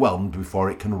overwhelmed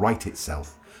before it can right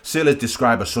itself. Sailors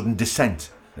describe a sudden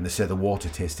descent, and they say the water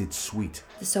tasted sweet.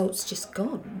 The salt's just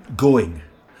gone. Going.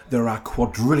 There are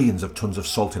quadrillions of tons of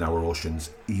salt in our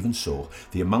oceans. Even so,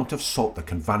 the amount of salt that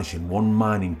can vanish in one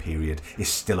mining period is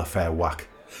still a fair whack.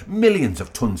 Millions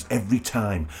of tons every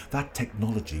time. That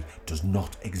technology does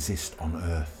not exist on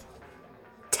Earth.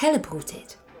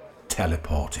 Teleported?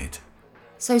 Teleported.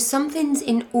 So something's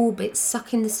in orbit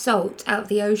sucking the salt out of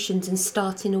the oceans and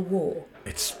starting a war?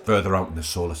 It's further out in the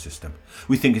solar system.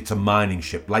 We think it's a mining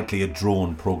ship, likely a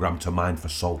drone programmed to mine for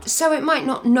salt. So it might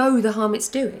not know the harm it's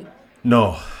doing?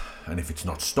 No. And if it's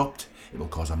not stopped, it will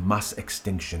cause a mass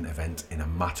extinction event in a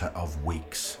matter of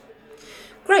weeks.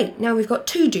 Great, now we've got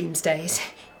two doomsdays.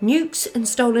 Nukes and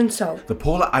stolen salt. The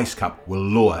polar ice cap will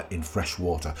lower in fresh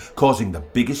water, causing the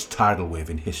biggest tidal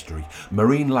wave in history.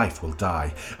 Marine life will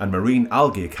die, and marine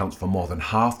algae accounts for more than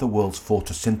half the world's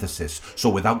photosynthesis. So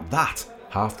without that,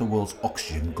 half the world's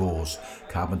oxygen goes.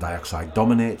 Carbon dioxide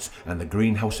dominates, and the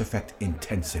greenhouse effect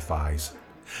intensifies.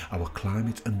 Our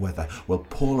climate and weather will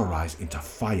polarise into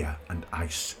fire and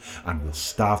ice, and we'll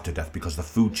starve to death because the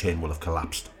food chain will have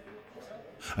collapsed.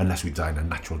 Unless we die in a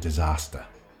natural disaster.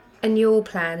 And your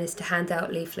plan is to hand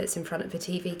out leaflets in front of a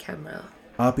TV camera?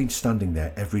 I've been standing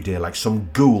there every day like some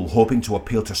ghoul hoping to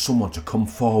appeal to someone to come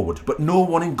forward, but no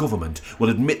one in government will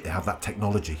admit they have that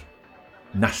technology.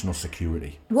 National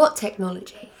security. What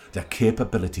technology? Their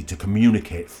capability to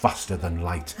communicate faster than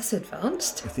light. That's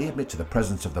advanced. If they admit to the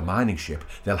presence of the mining ship,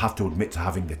 they'll have to admit to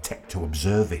having the tech to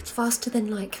observe it. Faster than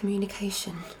light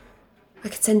communication. I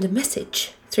could send a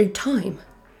message through time,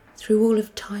 through all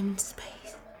of time and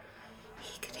space.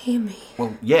 He could hear me.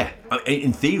 Well, yeah.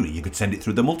 In theory, you could send it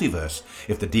through the multiverse,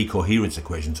 if the decoherence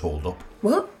equations hold up.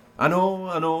 What? I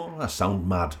know, I sound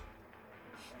mad.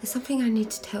 There's something I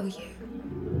need to tell you.